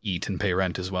to, eat and pay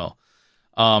rent as well.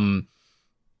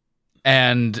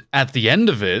 And at the end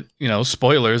of it,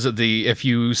 spoilers, if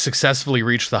you successfully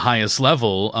reach the highest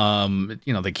level,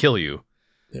 they kill you.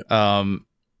 Yeah.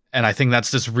 And I think that's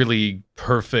this really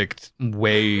perfect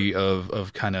way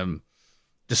of kind of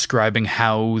describing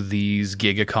how these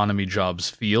gig economy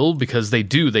jobs feel, because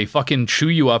they fucking chew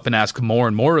you up and ask more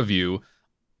and more of you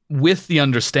with the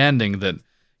understanding that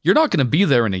you're not going to be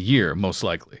there in a year, most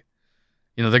likely.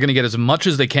 They're going to get as much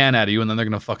as they can out of you and then they're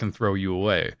going to fucking throw you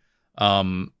away.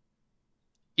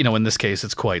 In this case,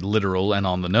 it's quite literal and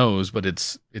on the nose, but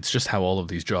it's just how all of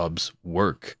these jobs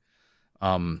work.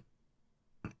 And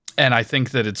I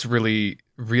think that it's really,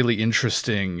 really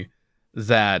interesting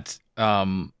that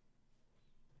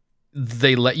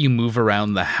they let you move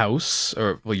around the house,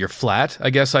 or your flat,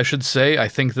 I guess I should say. I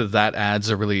think that adds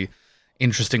a really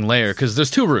interesting layer because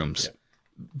there's 2 rooms. Yeah.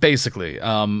 Basically,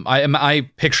 I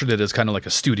pictured it as kind of like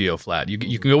a studio flat. You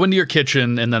can go into your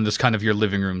kitchen and then there's kind of your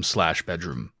living room /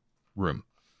 bedroom room.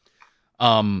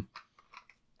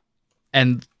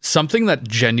 And something that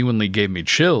genuinely gave me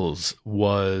chills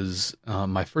was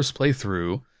my first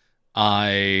playthrough.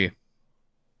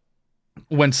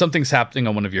 When something's happening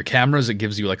on one of your cameras, it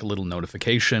gives you like a little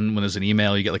notification. When there's an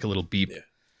email, you get like a little beep. Yeah.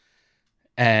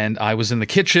 And I was in the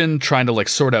kitchen trying to like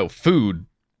sort out food,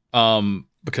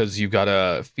 because you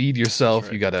gotta feed yourself,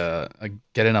 right. You gotta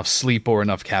get enough sleep or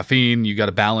enough caffeine. You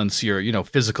gotta balance your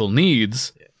physical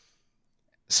needs. Yeah.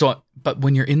 So, but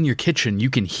when you're in your kitchen, you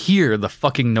can hear the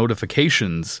fucking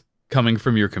notifications coming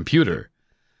from your computer.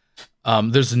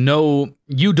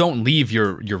 You don't leave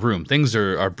your room. Things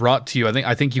are brought to you.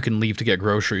 I think you can leave to get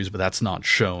groceries, but that's not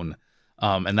shown.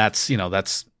 And that's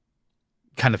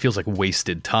kind of feels like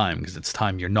wasted time because it's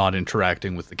time you're not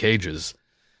interacting with the cages.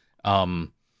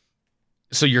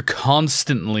 So you're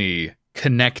constantly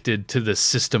connected to this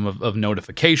system of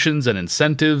notifications and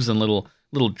incentives and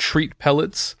little treat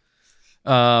pellets.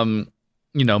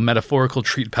 Metaphorical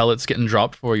treat pellets getting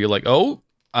dropped for you, like,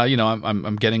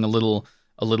 I'm getting a little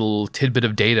tidbit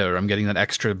of data, or I'm getting that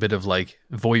extra bit of like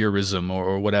voyeurism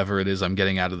or whatever it is I'm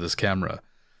getting out of this camera.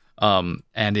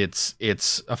 And it's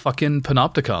a fucking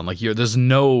panopticon. Like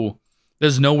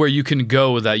there's nowhere you can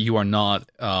go that you are not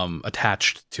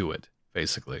attached to it,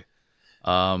 basically.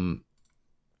 And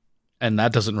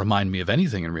that doesn't remind me of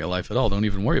anything in real life at all. Don't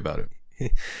even worry about it.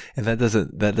 And that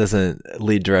doesn't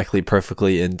lead directly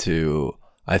perfectly into,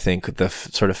 I think, the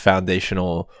sort of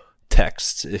foundational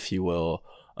texts, if you will,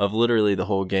 of literally the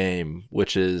whole game,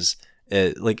 which is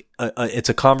it's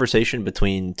a conversation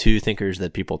between 2 thinkers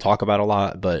that people talk about a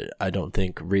lot, but I don't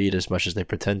think read as much as they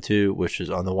pretend to, which is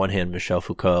on the one hand Michel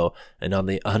Foucault, and on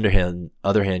the other hand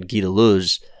Guy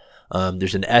Deleuze.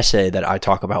 There's an essay that I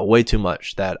talk about way too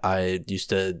much that I used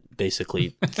to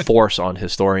basically force on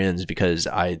historians because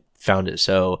I found it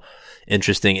so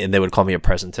interesting, and they would call me a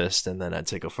presentist, and then I'd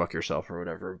say go fuck yourself or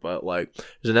whatever. But like,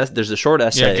 there's a short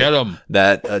essay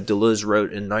that Deleuze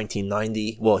wrote in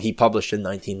 1990. Well, he published in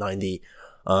 1990,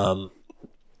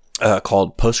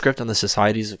 called Postscript on the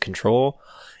Societies of Control.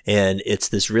 And it's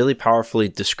this really powerfully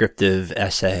descriptive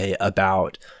essay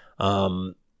about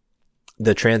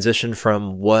the transition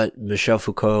from what Michel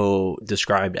Foucault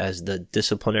described as the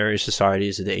disciplinary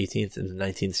societies of the 18th and the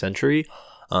 19th century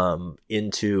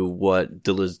into what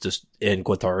Deleuze and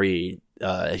Guattari,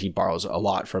 he borrows a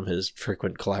lot from his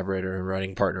frequent collaborator and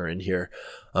writing partner in here,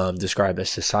 describe as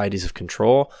societies of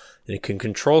control. And it can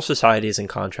control societies in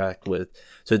contract with,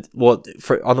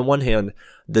 on the one hand,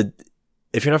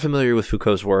 if you're not familiar with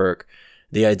Foucault's work,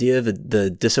 the idea of the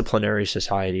disciplinary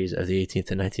societies of the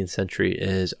 18th and 19th century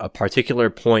is a particular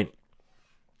point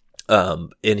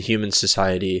in human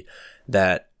society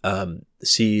that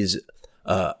sees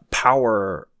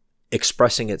power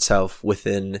expressing itself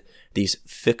within these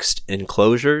fixed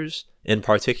enclosures in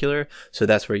particular. So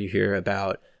that's where you hear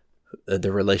about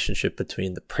the relationship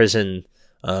between the prison,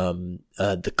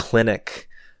 the clinic,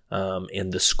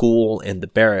 and the school and the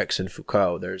barracks in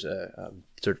Foucault. There's a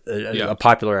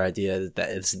popular idea that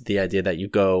it's the idea that you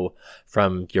go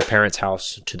from your parents'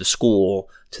 house to the school,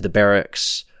 to the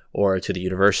barracks, or to the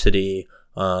university,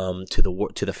 to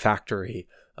the factory,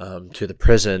 to the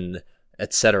prison,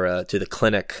 etc., to the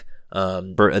clinic.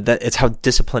 It's how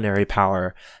disciplinary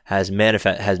power has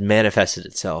manifested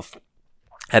itself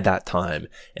at that time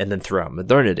and then throughout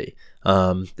modernity.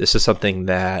 This is something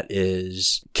that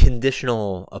is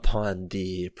conditional upon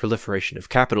the proliferation of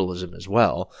capitalism as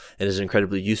well. It is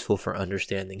incredibly useful for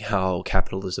understanding how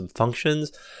capitalism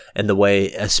functions and the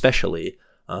way, especially,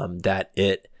 that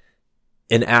it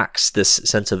enacts this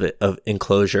sense of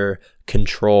enclosure,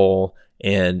 control,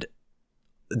 and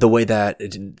the way that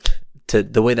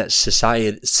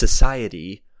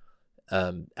society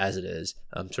as it is,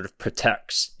 sort of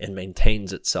protects and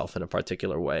maintains itself in a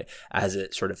particular way as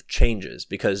it sort of changes,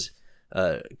 because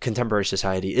contemporary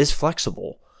society is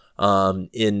flexible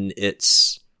in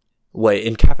its way,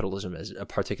 in capitalism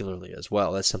particularly as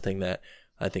well. That's something that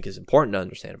I think is important to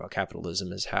understand about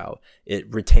capitalism, is how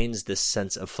it retains this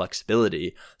sense of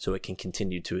flexibility so it can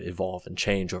continue to evolve and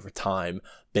change over time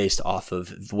based off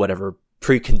of whatever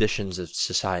preconditions of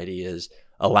society is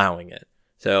allowing it.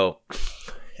 So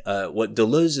what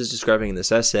Deleuze is describing in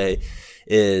this essay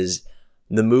is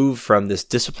the move from this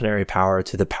disciplinary power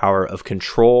to the power of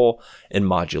control and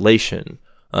modulation.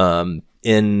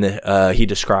 He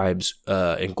describes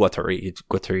in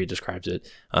Guattari describes it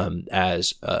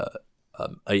as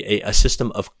a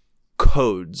system of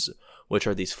codes, which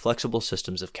are these flexible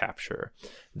systems of capture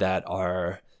that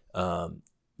are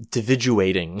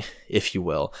individuating, if you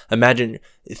will.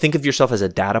 Think of yourself as a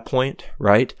data point,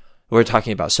 right? We're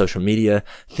talking about social media.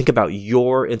 Think about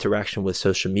your interaction with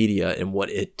social media and what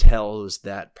it tells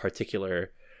that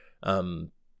particular,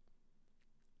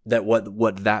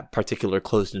 that particular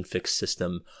closed and fixed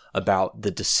system about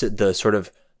the sort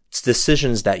of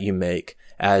decisions that you make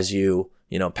as you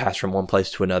pass from one place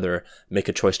to another, make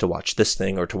a choice to watch this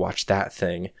thing or to watch that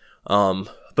thing.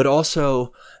 But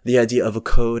also the idea of a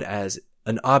code as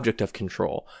an object of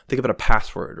control. Think about a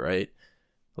password, right?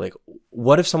 Like,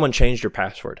 what if someone changed your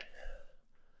password?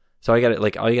 So all you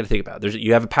gotta think about,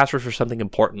 you have a password for something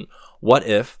important. What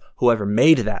if whoever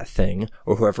made that thing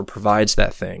or whoever provides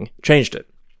that thing changed it?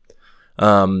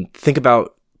 Think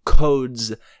about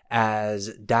codes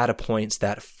as data points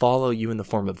that follow you in the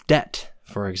form of debt,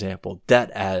 for example.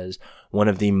 Debt as one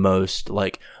of the most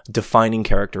defining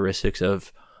characteristics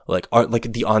of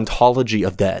the ontology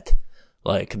of debt.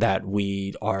 That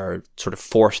we are sort of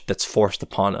forced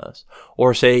upon us.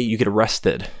 Or say you get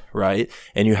arrested, right?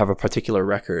 And you have a particular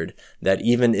record that,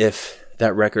 even if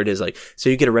that record is so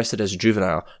you get arrested as a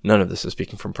juvenile, none of this is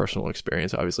speaking from personal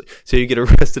experience, obviously. So you get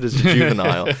arrested as a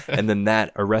juvenile and then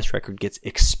that arrest record gets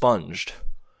expunged,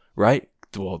 right?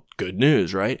 Well, good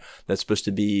news, right? That's supposed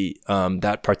to be,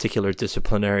 that particular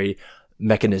disciplinary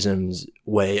mechanism's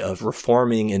way of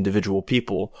reforming individual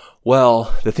people.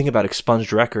 Well, the thing about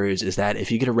expunged records is that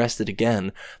if you get arrested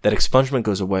again, that expungement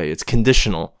goes away. It's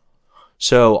conditional.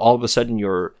 So all of a sudden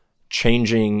you're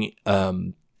changing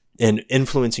and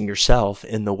influencing yourself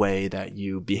in the way that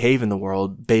you behave in the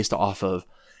world based off of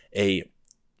a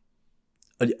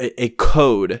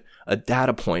code, a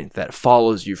data point that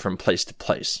follows you from place to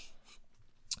place.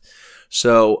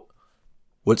 So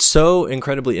what's so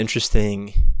incredibly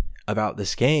interesting about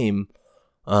this game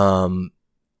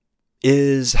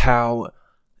is how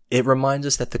it reminds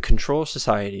us that the control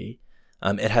society,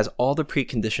 it has all the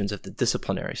preconditions of the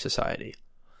disciplinary society.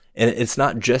 And it's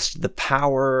not just the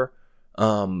power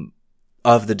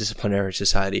of the disciplinary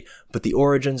society, but the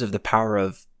origins of the power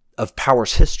of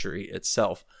power's history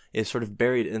itself is sort of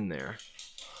buried in there.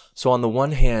 So on the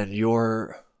one hand,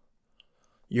 you're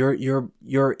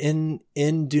you're in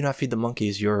Do Not Feed the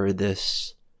Monkeys. You're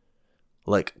this,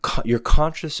 like, you're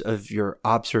conscious of your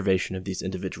observation of these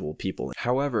individual people.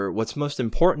 However, what's most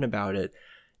important about it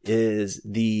is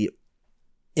the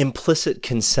implicit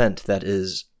consent that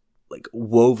is, like,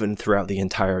 woven throughout the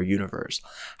entire universe.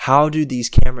 How do these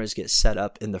cameras get set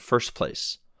up in the first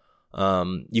place?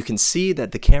 You can see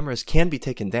that the cameras can be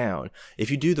taken down if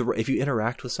you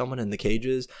interact with someone in the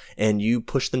cages and you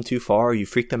push them too far, you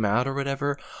freak them out or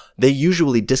whatever. They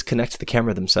usually disconnect the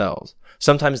camera themselves.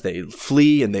 Sometimes they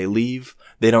flee and they leave.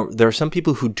 There are some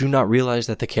people who do not realize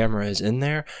that the camera is in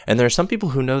there, and there are some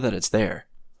people who know that it's there.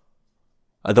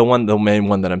 The main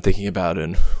one that I'm thinking about,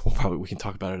 and we can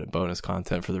talk about it in bonus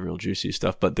content for the real juicy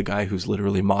stuff, but the guy who's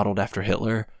literally modeled after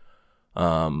Hitler.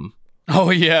 Oh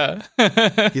yeah.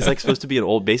 He's like supposed to be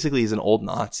he's an old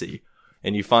Nazi.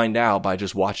 And you find out by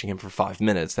just watching him for 5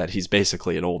 minutes that he's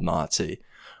basically an old Nazi.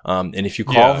 And if you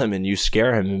call him and you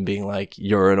scare him and being like,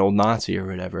 you're an old Nazi or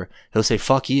whatever, he'll say,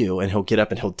 fuck you. And he'll get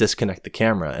up and he'll disconnect the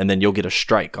camera, and then you'll get a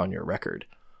strike on your record.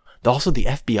 Also, the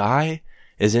FBI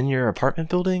is in your apartment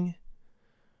building.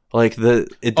 Like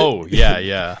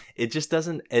yeah. It just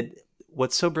doesn't,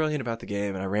 what's so brilliant about the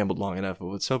game, and I rambled long enough, but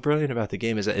what's so brilliant about the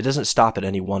game is that it doesn't stop at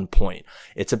any one point.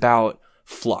 It's about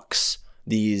flux,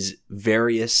 these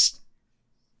various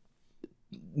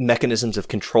mechanisms of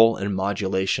control and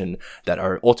modulation that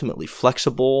are ultimately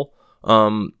flexible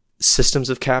systems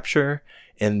of capture,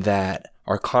 and that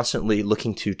are constantly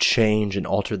looking to change and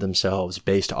alter themselves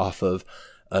based off of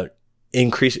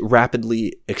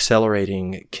rapidly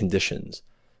accelerating conditions.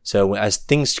 So as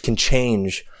things can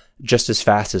change just as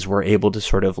fast as we're able to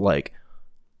sort of like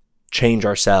change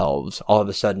ourselves, all of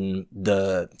a sudden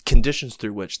the conditions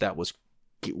through which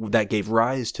that gave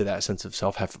rise to that sense of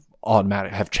self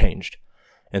have changed.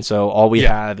 And so all we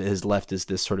have is left is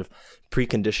this sort of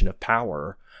precondition of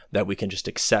power that we can just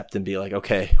accept and be like,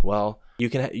 okay, well,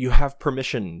 you have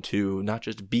permission to not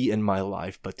just be in my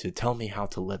life, but to tell me how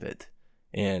to live it.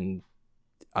 And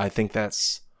I think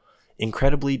that's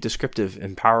incredibly descriptive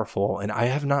and powerful. And I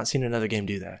have not seen another game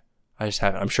do that. I just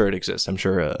haven't. I'm sure it exists. I'm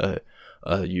sure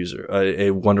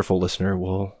a wonderful listener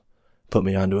will put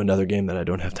me onto another game that I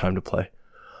don't have time to play.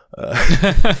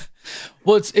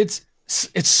 Well, it's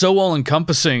so all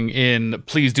encompassing in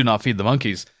Please Do Not Feed the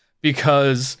Monkeys,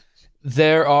 because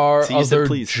there are other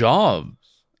jobs.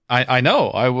 I know.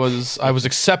 I was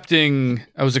accepting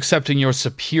your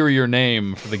superior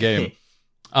name for the game.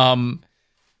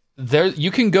 There you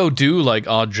can go do like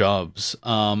odd jobs.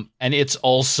 And it's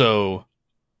also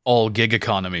all gig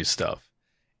economy stuff.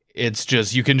 It's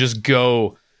just, you can just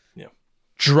go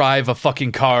drive a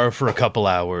fucking car for a couple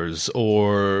hours,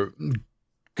 or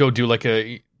go do like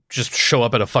just show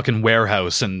up at a fucking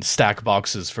warehouse and stack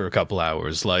boxes for a couple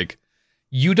hours. Like,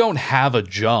 you don't have a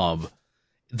job.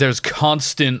 There's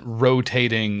constant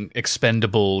rotating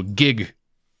expendable gigs,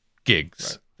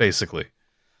 right, basically.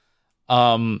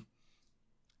 And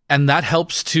that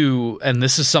helps to, and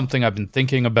this is something I've been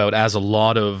thinking about as a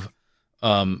lot of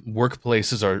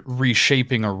workplaces are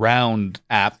reshaping around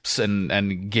apps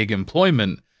and gig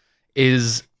employment,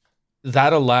 is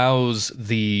that allows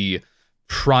the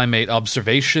Primate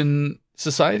Observation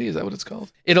Society, is that what it's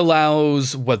called? It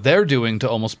allows what they're doing to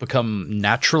almost become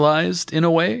naturalized in a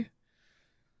way,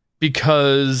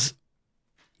 because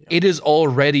it is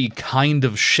already kind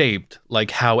of shaped like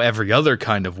how every other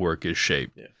kind of work is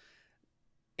shaped. Yeah.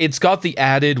 It's got the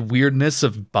added weirdness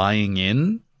of buying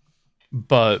in,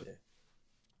 but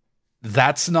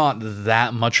that's not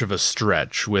that much of a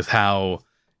stretch with how,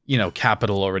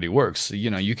 capital already works.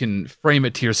 You can frame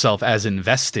it to yourself as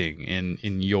investing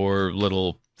in your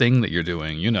little thing that you're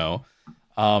doing,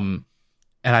 and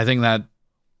I think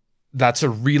that's a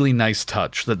really nice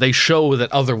touch, that they show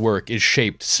that other work is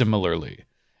shaped similarly.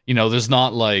 There's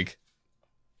not like,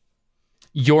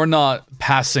 you're not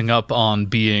passing up on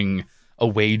being a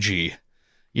wagey,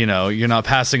 you're not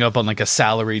passing up on like a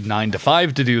salaried 9 to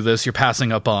 5 to do this. You're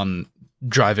passing up on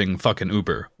driving fucking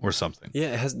Uber or something.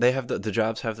 Yeah, they have the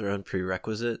jobs have their own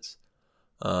prerequisites.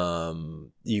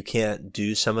 You can't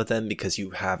do some of them because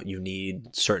you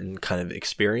need certain kind of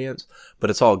experience,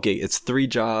 but it's all gig. It's 3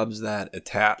 jobs that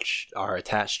are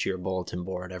attached to your bulletin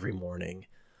board every morning.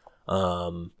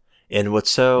 And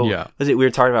what's we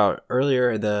were talking about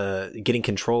earlier, the getting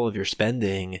control of your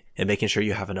spending and making sure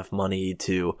you have enough money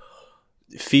to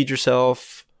feed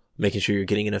yourself, making sure you're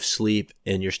getting enough sleep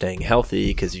and you're staying healthy.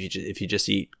 Because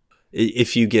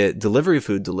if you get delivery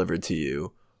food delivered to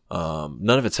you,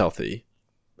 none of it's healthy.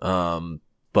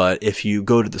 But if you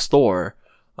go to the store,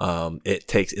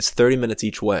 it's 30 minutes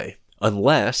each way,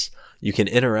 unless you can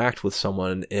interact with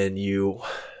someone and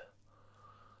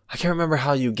I can't remember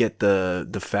how you get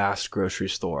the fast grocery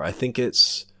store. I think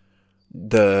it's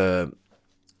the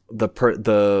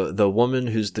woman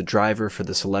who's the driver for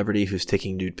the celebrity who's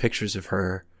taking nude pictures of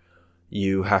her.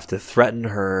 You have to threaten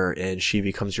her, and she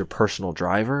becomes your personal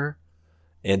driver,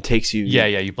 and takes you. Yeah,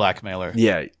 you blackmail her.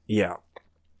 Yeah.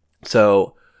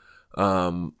 So,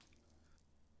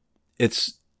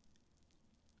 it's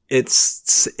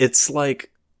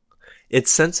like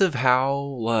its sense of how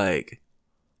like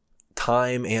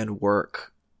time and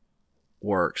work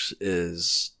works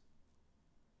is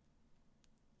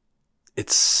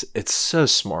it's so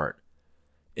smart.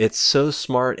 It's so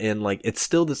smart, and like it's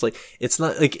still this like it's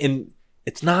not like in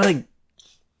it's not a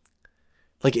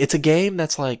like it's a game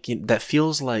that's like that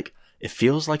feels like it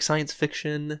feels like science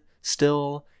fiction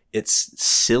still. It's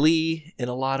silly in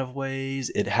a lot of ways.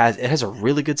 It has a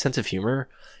really good sense of humor.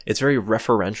 It's very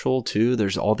referential too.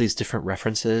 There's all these different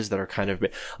references that are kind of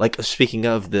like, speaking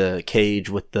of the cage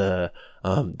with the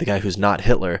guy who's not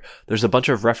Hitler, there's a bunch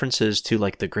of references to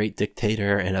like The Great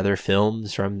Dictator and other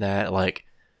films from that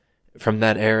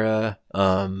era,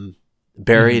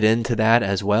 buried into that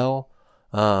as well.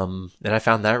 And I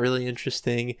found that really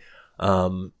interesting.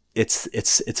 It's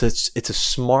a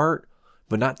smart,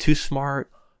 but not too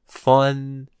smart,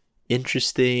 fun,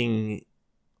 interesting,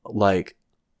 like,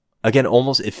 again,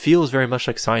 almost, it feels very much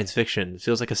like science fiction. It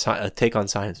feels like a take on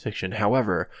science fiction.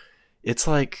 However, it's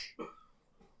like,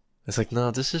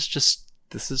 no, this is just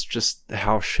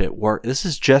how shit works. This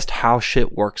is just how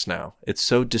shit works now. It's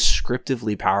so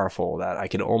descriptively powerful that I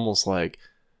can almost like,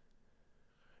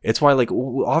 it's why like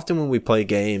often when we play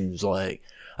games, like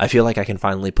I feel like I can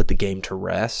finally put the game to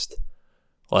rest.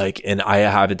 Like, and I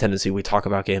have a tendency, we talk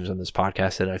about games on this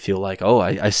podcast, and I feel like, oh,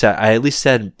 I at least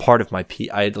said part of my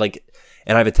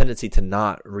and I have a tendency to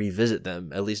not revisit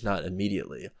them, at least not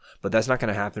immediately. But that's not going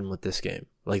to happen with this game.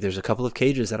 Like, there's a couple of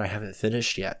cages that I haven't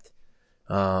finished yet.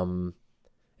 And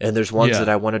there's ones that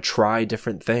I want to try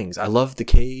different things. I love the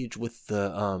cage with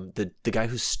the guy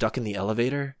who's stuck in the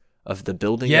elevator of the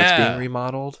building that's being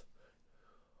remodeled.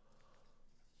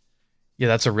 Yeah,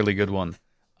 that's a really good one.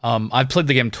 I've played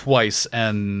the game twice,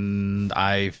 and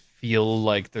I feel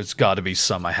like there's got to be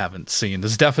some I haven't seen.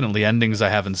 There's definitely endings I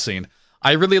haven't seen.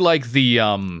 I really like the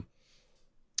kind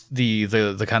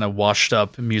of washed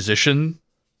up musician.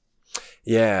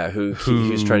 Yeah,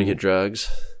 who's trying to get drugs.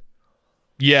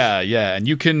 Yeah, and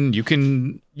you can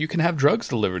have drugs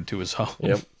delivered to his home.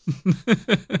 Yep.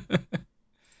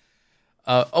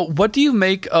 What do you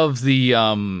make of the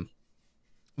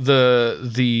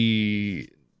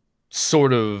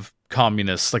sort of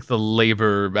communists, like the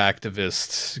labor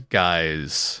activist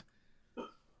guys?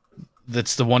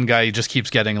 That's the one guy who just keeps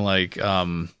getting like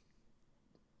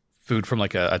food from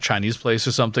like a Chinese place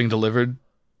or something delivered.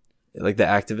 Like the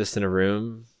activist in a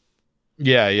room.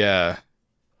 Yeah.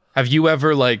 Have you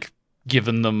ever like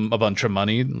given them a bunch of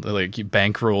money? Like you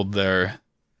bankrolled their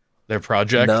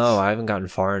project? No, I haven't gotten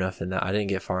far enough in that. I didn't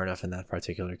get far enough in that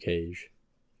particular cage.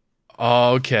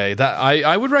 Okay, that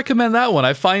I would recommend that one.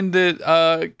 I find it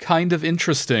kind of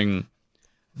interesting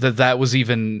that was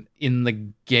even in the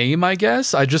game, I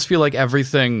guess. I just feel like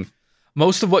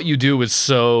most of what you do is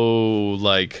so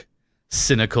like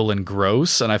cynical and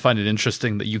gross, and I find it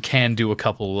interesting that you can do a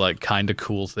couple like kind of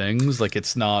cool things. Like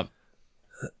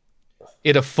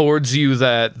it affords you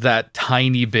that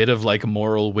tiny bit of like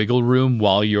moral wiggle room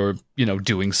while you're,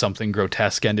 doing something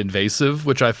grotesque and invasive,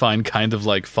 which I find kind of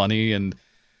like funny. And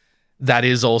that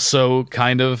is also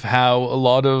kind of how a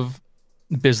lot of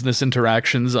business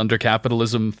interactions under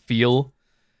capitalism feel.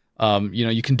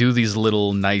 You can do these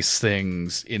little nice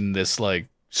things in this like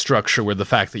structure where the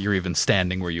fact that you're even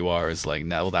standing where you are is like,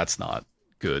 no, that's not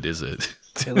good, is it?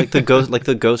 Yeah, like the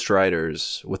Ghost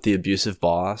Riders with the abusive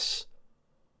boss.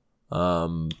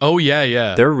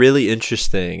 Yeah. They're really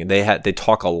interesting. They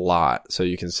talk a lot, so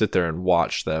you can sit there and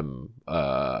watch them.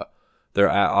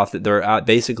 They're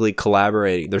basically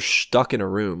collaborating. They're stuck in a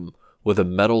room with a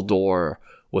metal door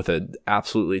with an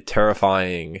absolutely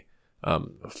terrifying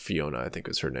Fiona, I think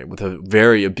is her name, with a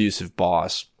very abusive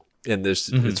boss. And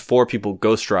it's 4 people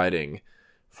ghostwriting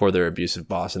for their abusive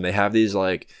boss, and they have these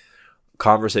like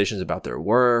conversations about their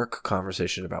work,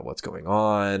 conversation about what's going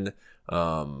on.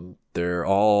 They're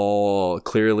all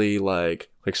clearly like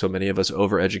so many of us,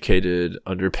 overeducated,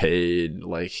 underpaid,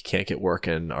 like can't get work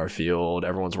in our field.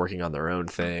 Everyone's working on their own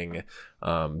thing.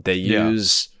 They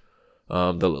use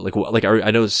I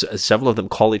know several of them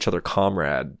call each other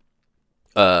comrade,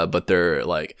 but they're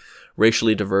like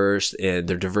racially diverse, and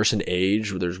they're diverse in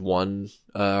age. There's one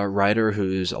writer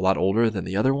who's a lot older than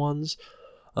the other ones,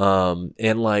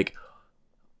 and like,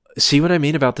 see what I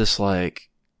mean about this? Like,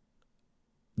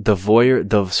 the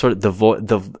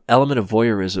element of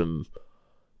voyeurism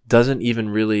doesn't even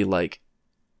really like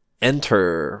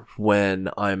enter when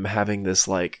I'm having this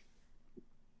like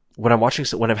when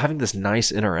I'm having this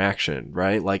nice interaction,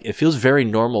 right? Like it feels very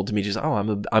normal to me. Just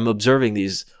I'm observing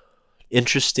these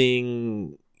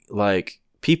interesting like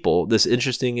people, this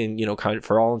interesting and kind of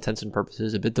for all intents and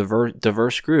purposes a bit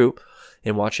diverse group,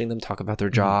 and watching them talk about their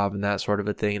job and that sort of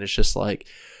a thing. And it's just like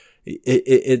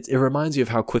it reminds you of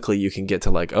how quickly you can get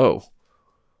to like, oh,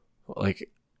 like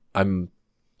I'm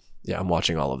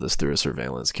watching all of this through a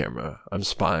surveillance camera. I'm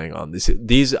spying on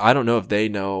these. I don't know if they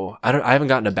know. I haven't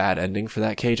gotten a bad ending for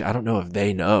that, Cage. I don't know if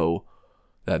they know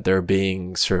that they're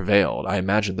being surveilled. I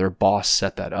imagine their boss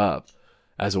set that up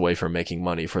as a way for making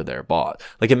money for their boss.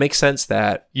 Like it makes sense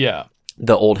that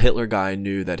the old Hitler guy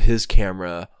knew that his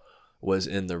camera was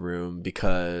in the room,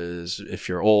 because if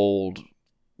you're old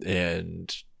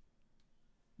and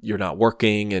you're not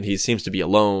working and he seems to be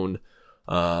alone,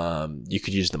 you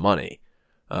could use the money.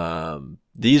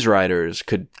 These writers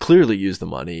could clearly use the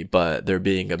money, but they're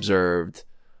being observed.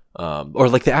 Or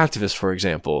like the activist, for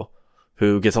example,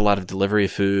 who gets a lot of delivery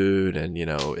food and,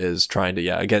 is trying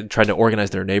to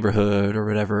organize their neighborhood or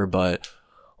whatever. But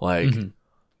like,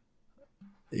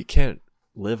 you can't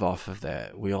live off of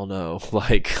that. We all know,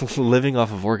 like living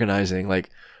off of organizing, like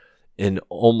in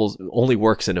almost only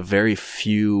works in a very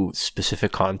few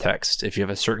specific contexts. If you have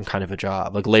a certain kind of a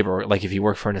job, like labor, like if you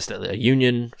work for a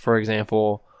union, for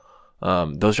example,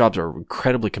 those jobs are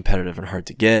incredibly competitive and hard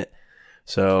to get.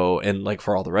 So, and like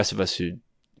for all the rest of us who,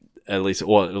 at least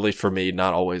for me,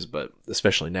 not always, but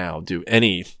especially now, do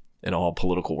any and all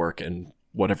political work and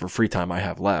whatever free time I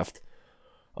have left.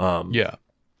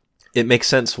 It makes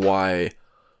sense why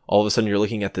all of a sudden you're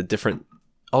looking at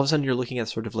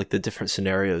sort of like the different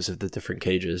scenarios of the different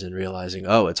cages and realizing,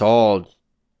 oh, it's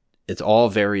all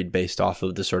varied based off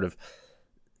of the sort of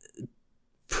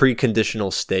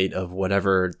preconditional state of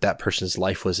whatever that person's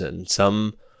life was in.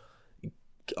 Some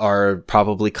are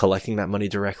probably collecting that money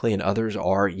directly, and others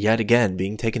are yet again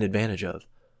being taken advantage of.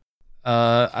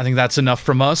 I think that's enough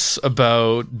from us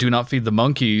about Do Not Feed the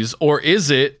Monkeys. Or is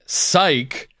it?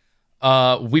 Psych.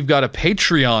 We've got a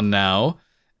Patreon now,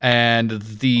 and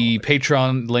the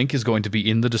Patreon link is going to be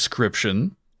in the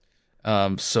description.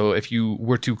 So if you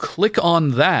were to click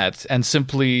on that and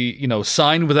simply,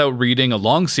 sign without reading a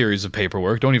long series of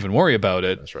paperwork, don't even worry about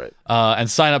it. That's right. And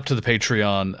sign up to the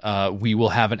Patreon, we will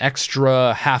have an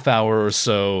extra half hour or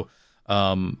so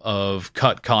of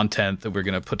cut content that we're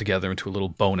going to put together into a little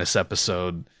bonus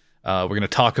episode. We're going to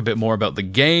talk a bit more about the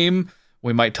game.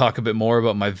 We might talk a bit more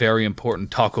about my very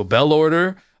important Taco Bell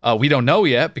order. We don't know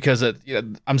yet because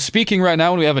I'm speaking right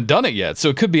now and we haven't done it yet. So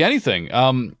it could be anything.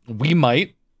 We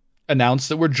might announce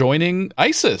that we're joining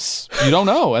ISIS. You don't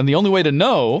know. And the only way to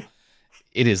know,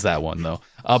 it is that one though.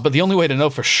 But the only way to know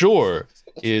for sure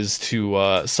is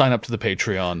to sign up to the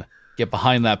Patreon, get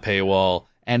behind that paywall,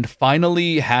 and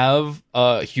finally have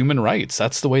human rights.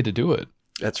 That's the way to do it.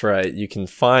 That's right. You can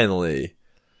finally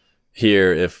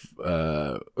hear if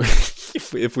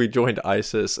we joined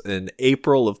ISIS in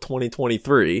April of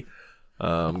 2023.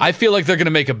 I feel like they're going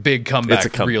to make a big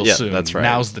comeback real soon. That's right.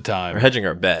 Now's the time. We're hedging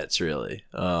our bets, really.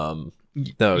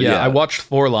 I watched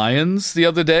Four Lions the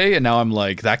other day, and now I'm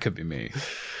like, that could be me.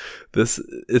 This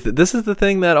is the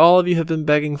thing that all of you have been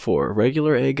begging for: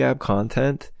 regular AGAB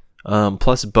content,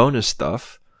 plus bonus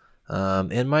stuff.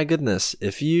 And my goodness,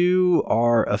 if you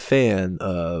are a fan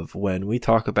of when we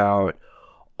talk about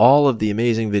all of the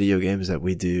amazing video games that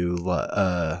we do,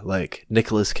 like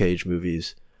Nicolas Cage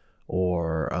movies,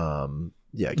 or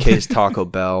Kay's Taco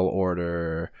Bell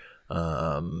order,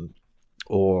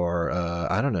 or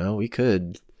I don't know, we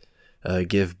could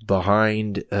give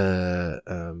behind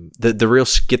the real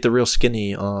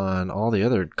skinny on all the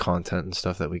other content and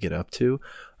stuff that we get up to.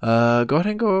 Go ahead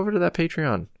and go over to that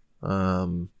Patreon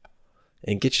and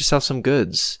get yourself some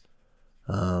goods,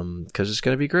 because it's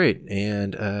going to be great.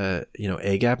 And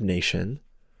AGAB Nation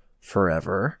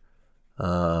forever.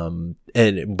 And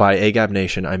by AGAB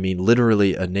Nation, I mean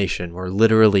literally a nation. We're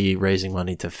literally raising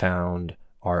money to found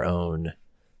our own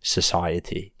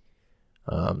society.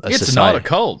 Not a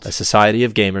cult. A society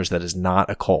of gamers that is not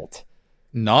a cult.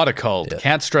 Not a cult. Yeah.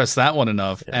 Can't stress that one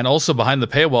enough. Yeah. And also behind the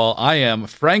paywall, I am,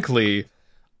 frankly,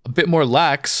 a bit more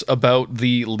lax about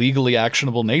the legally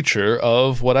actionable nature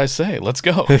of what I say. Let's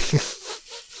go.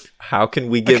 How can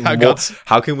we get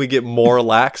how can we get more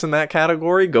lax in that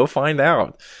category? Go find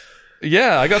out.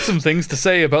 Yeah, I got some things to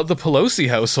say about the Pelosi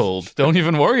household. Don't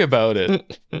even worry about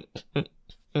it.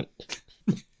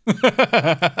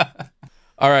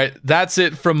 All right, that's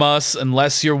it from us.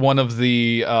 Unless you're one of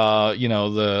the,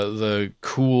 the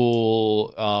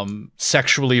cool,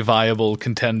 sexually viable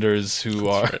contenders who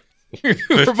are who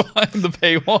are behind the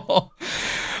paywall.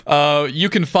 You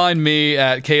can find me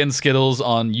at KN Skittles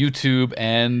on YouTube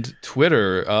and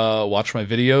Twitter. Watch my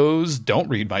videos. Don't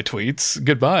read my tweets.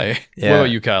 Goodbye. Yeah. What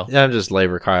about you, Kyle? Yeah, I'm just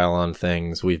Labor Kyle on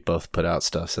things. We've both put out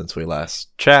stuff since we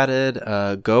last chatted.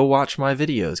 Go watch my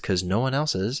videos because no one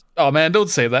else is. Oh man, don't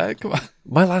say that. Come on.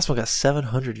 My last one got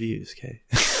 700 views. Okay.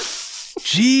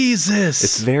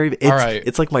 Jesus. All right.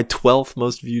 It's like my 12th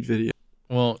most viewed video.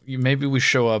 Well, maybe we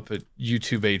show up at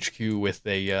YouTube HQ with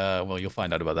a, you'll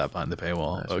find out about that behind the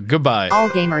paywall. Goodbye. All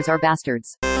gamers are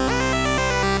bastards.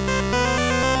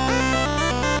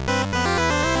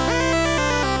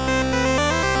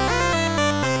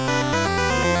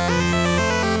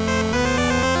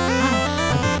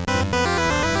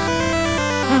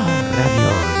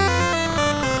 Ravioli.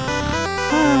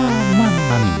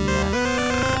 Mamma mia.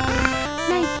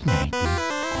 Nighty nighty.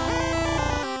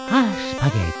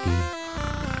 Spaghetti.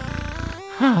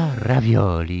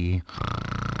 Ravioli.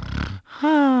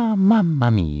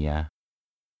 Mamma mia.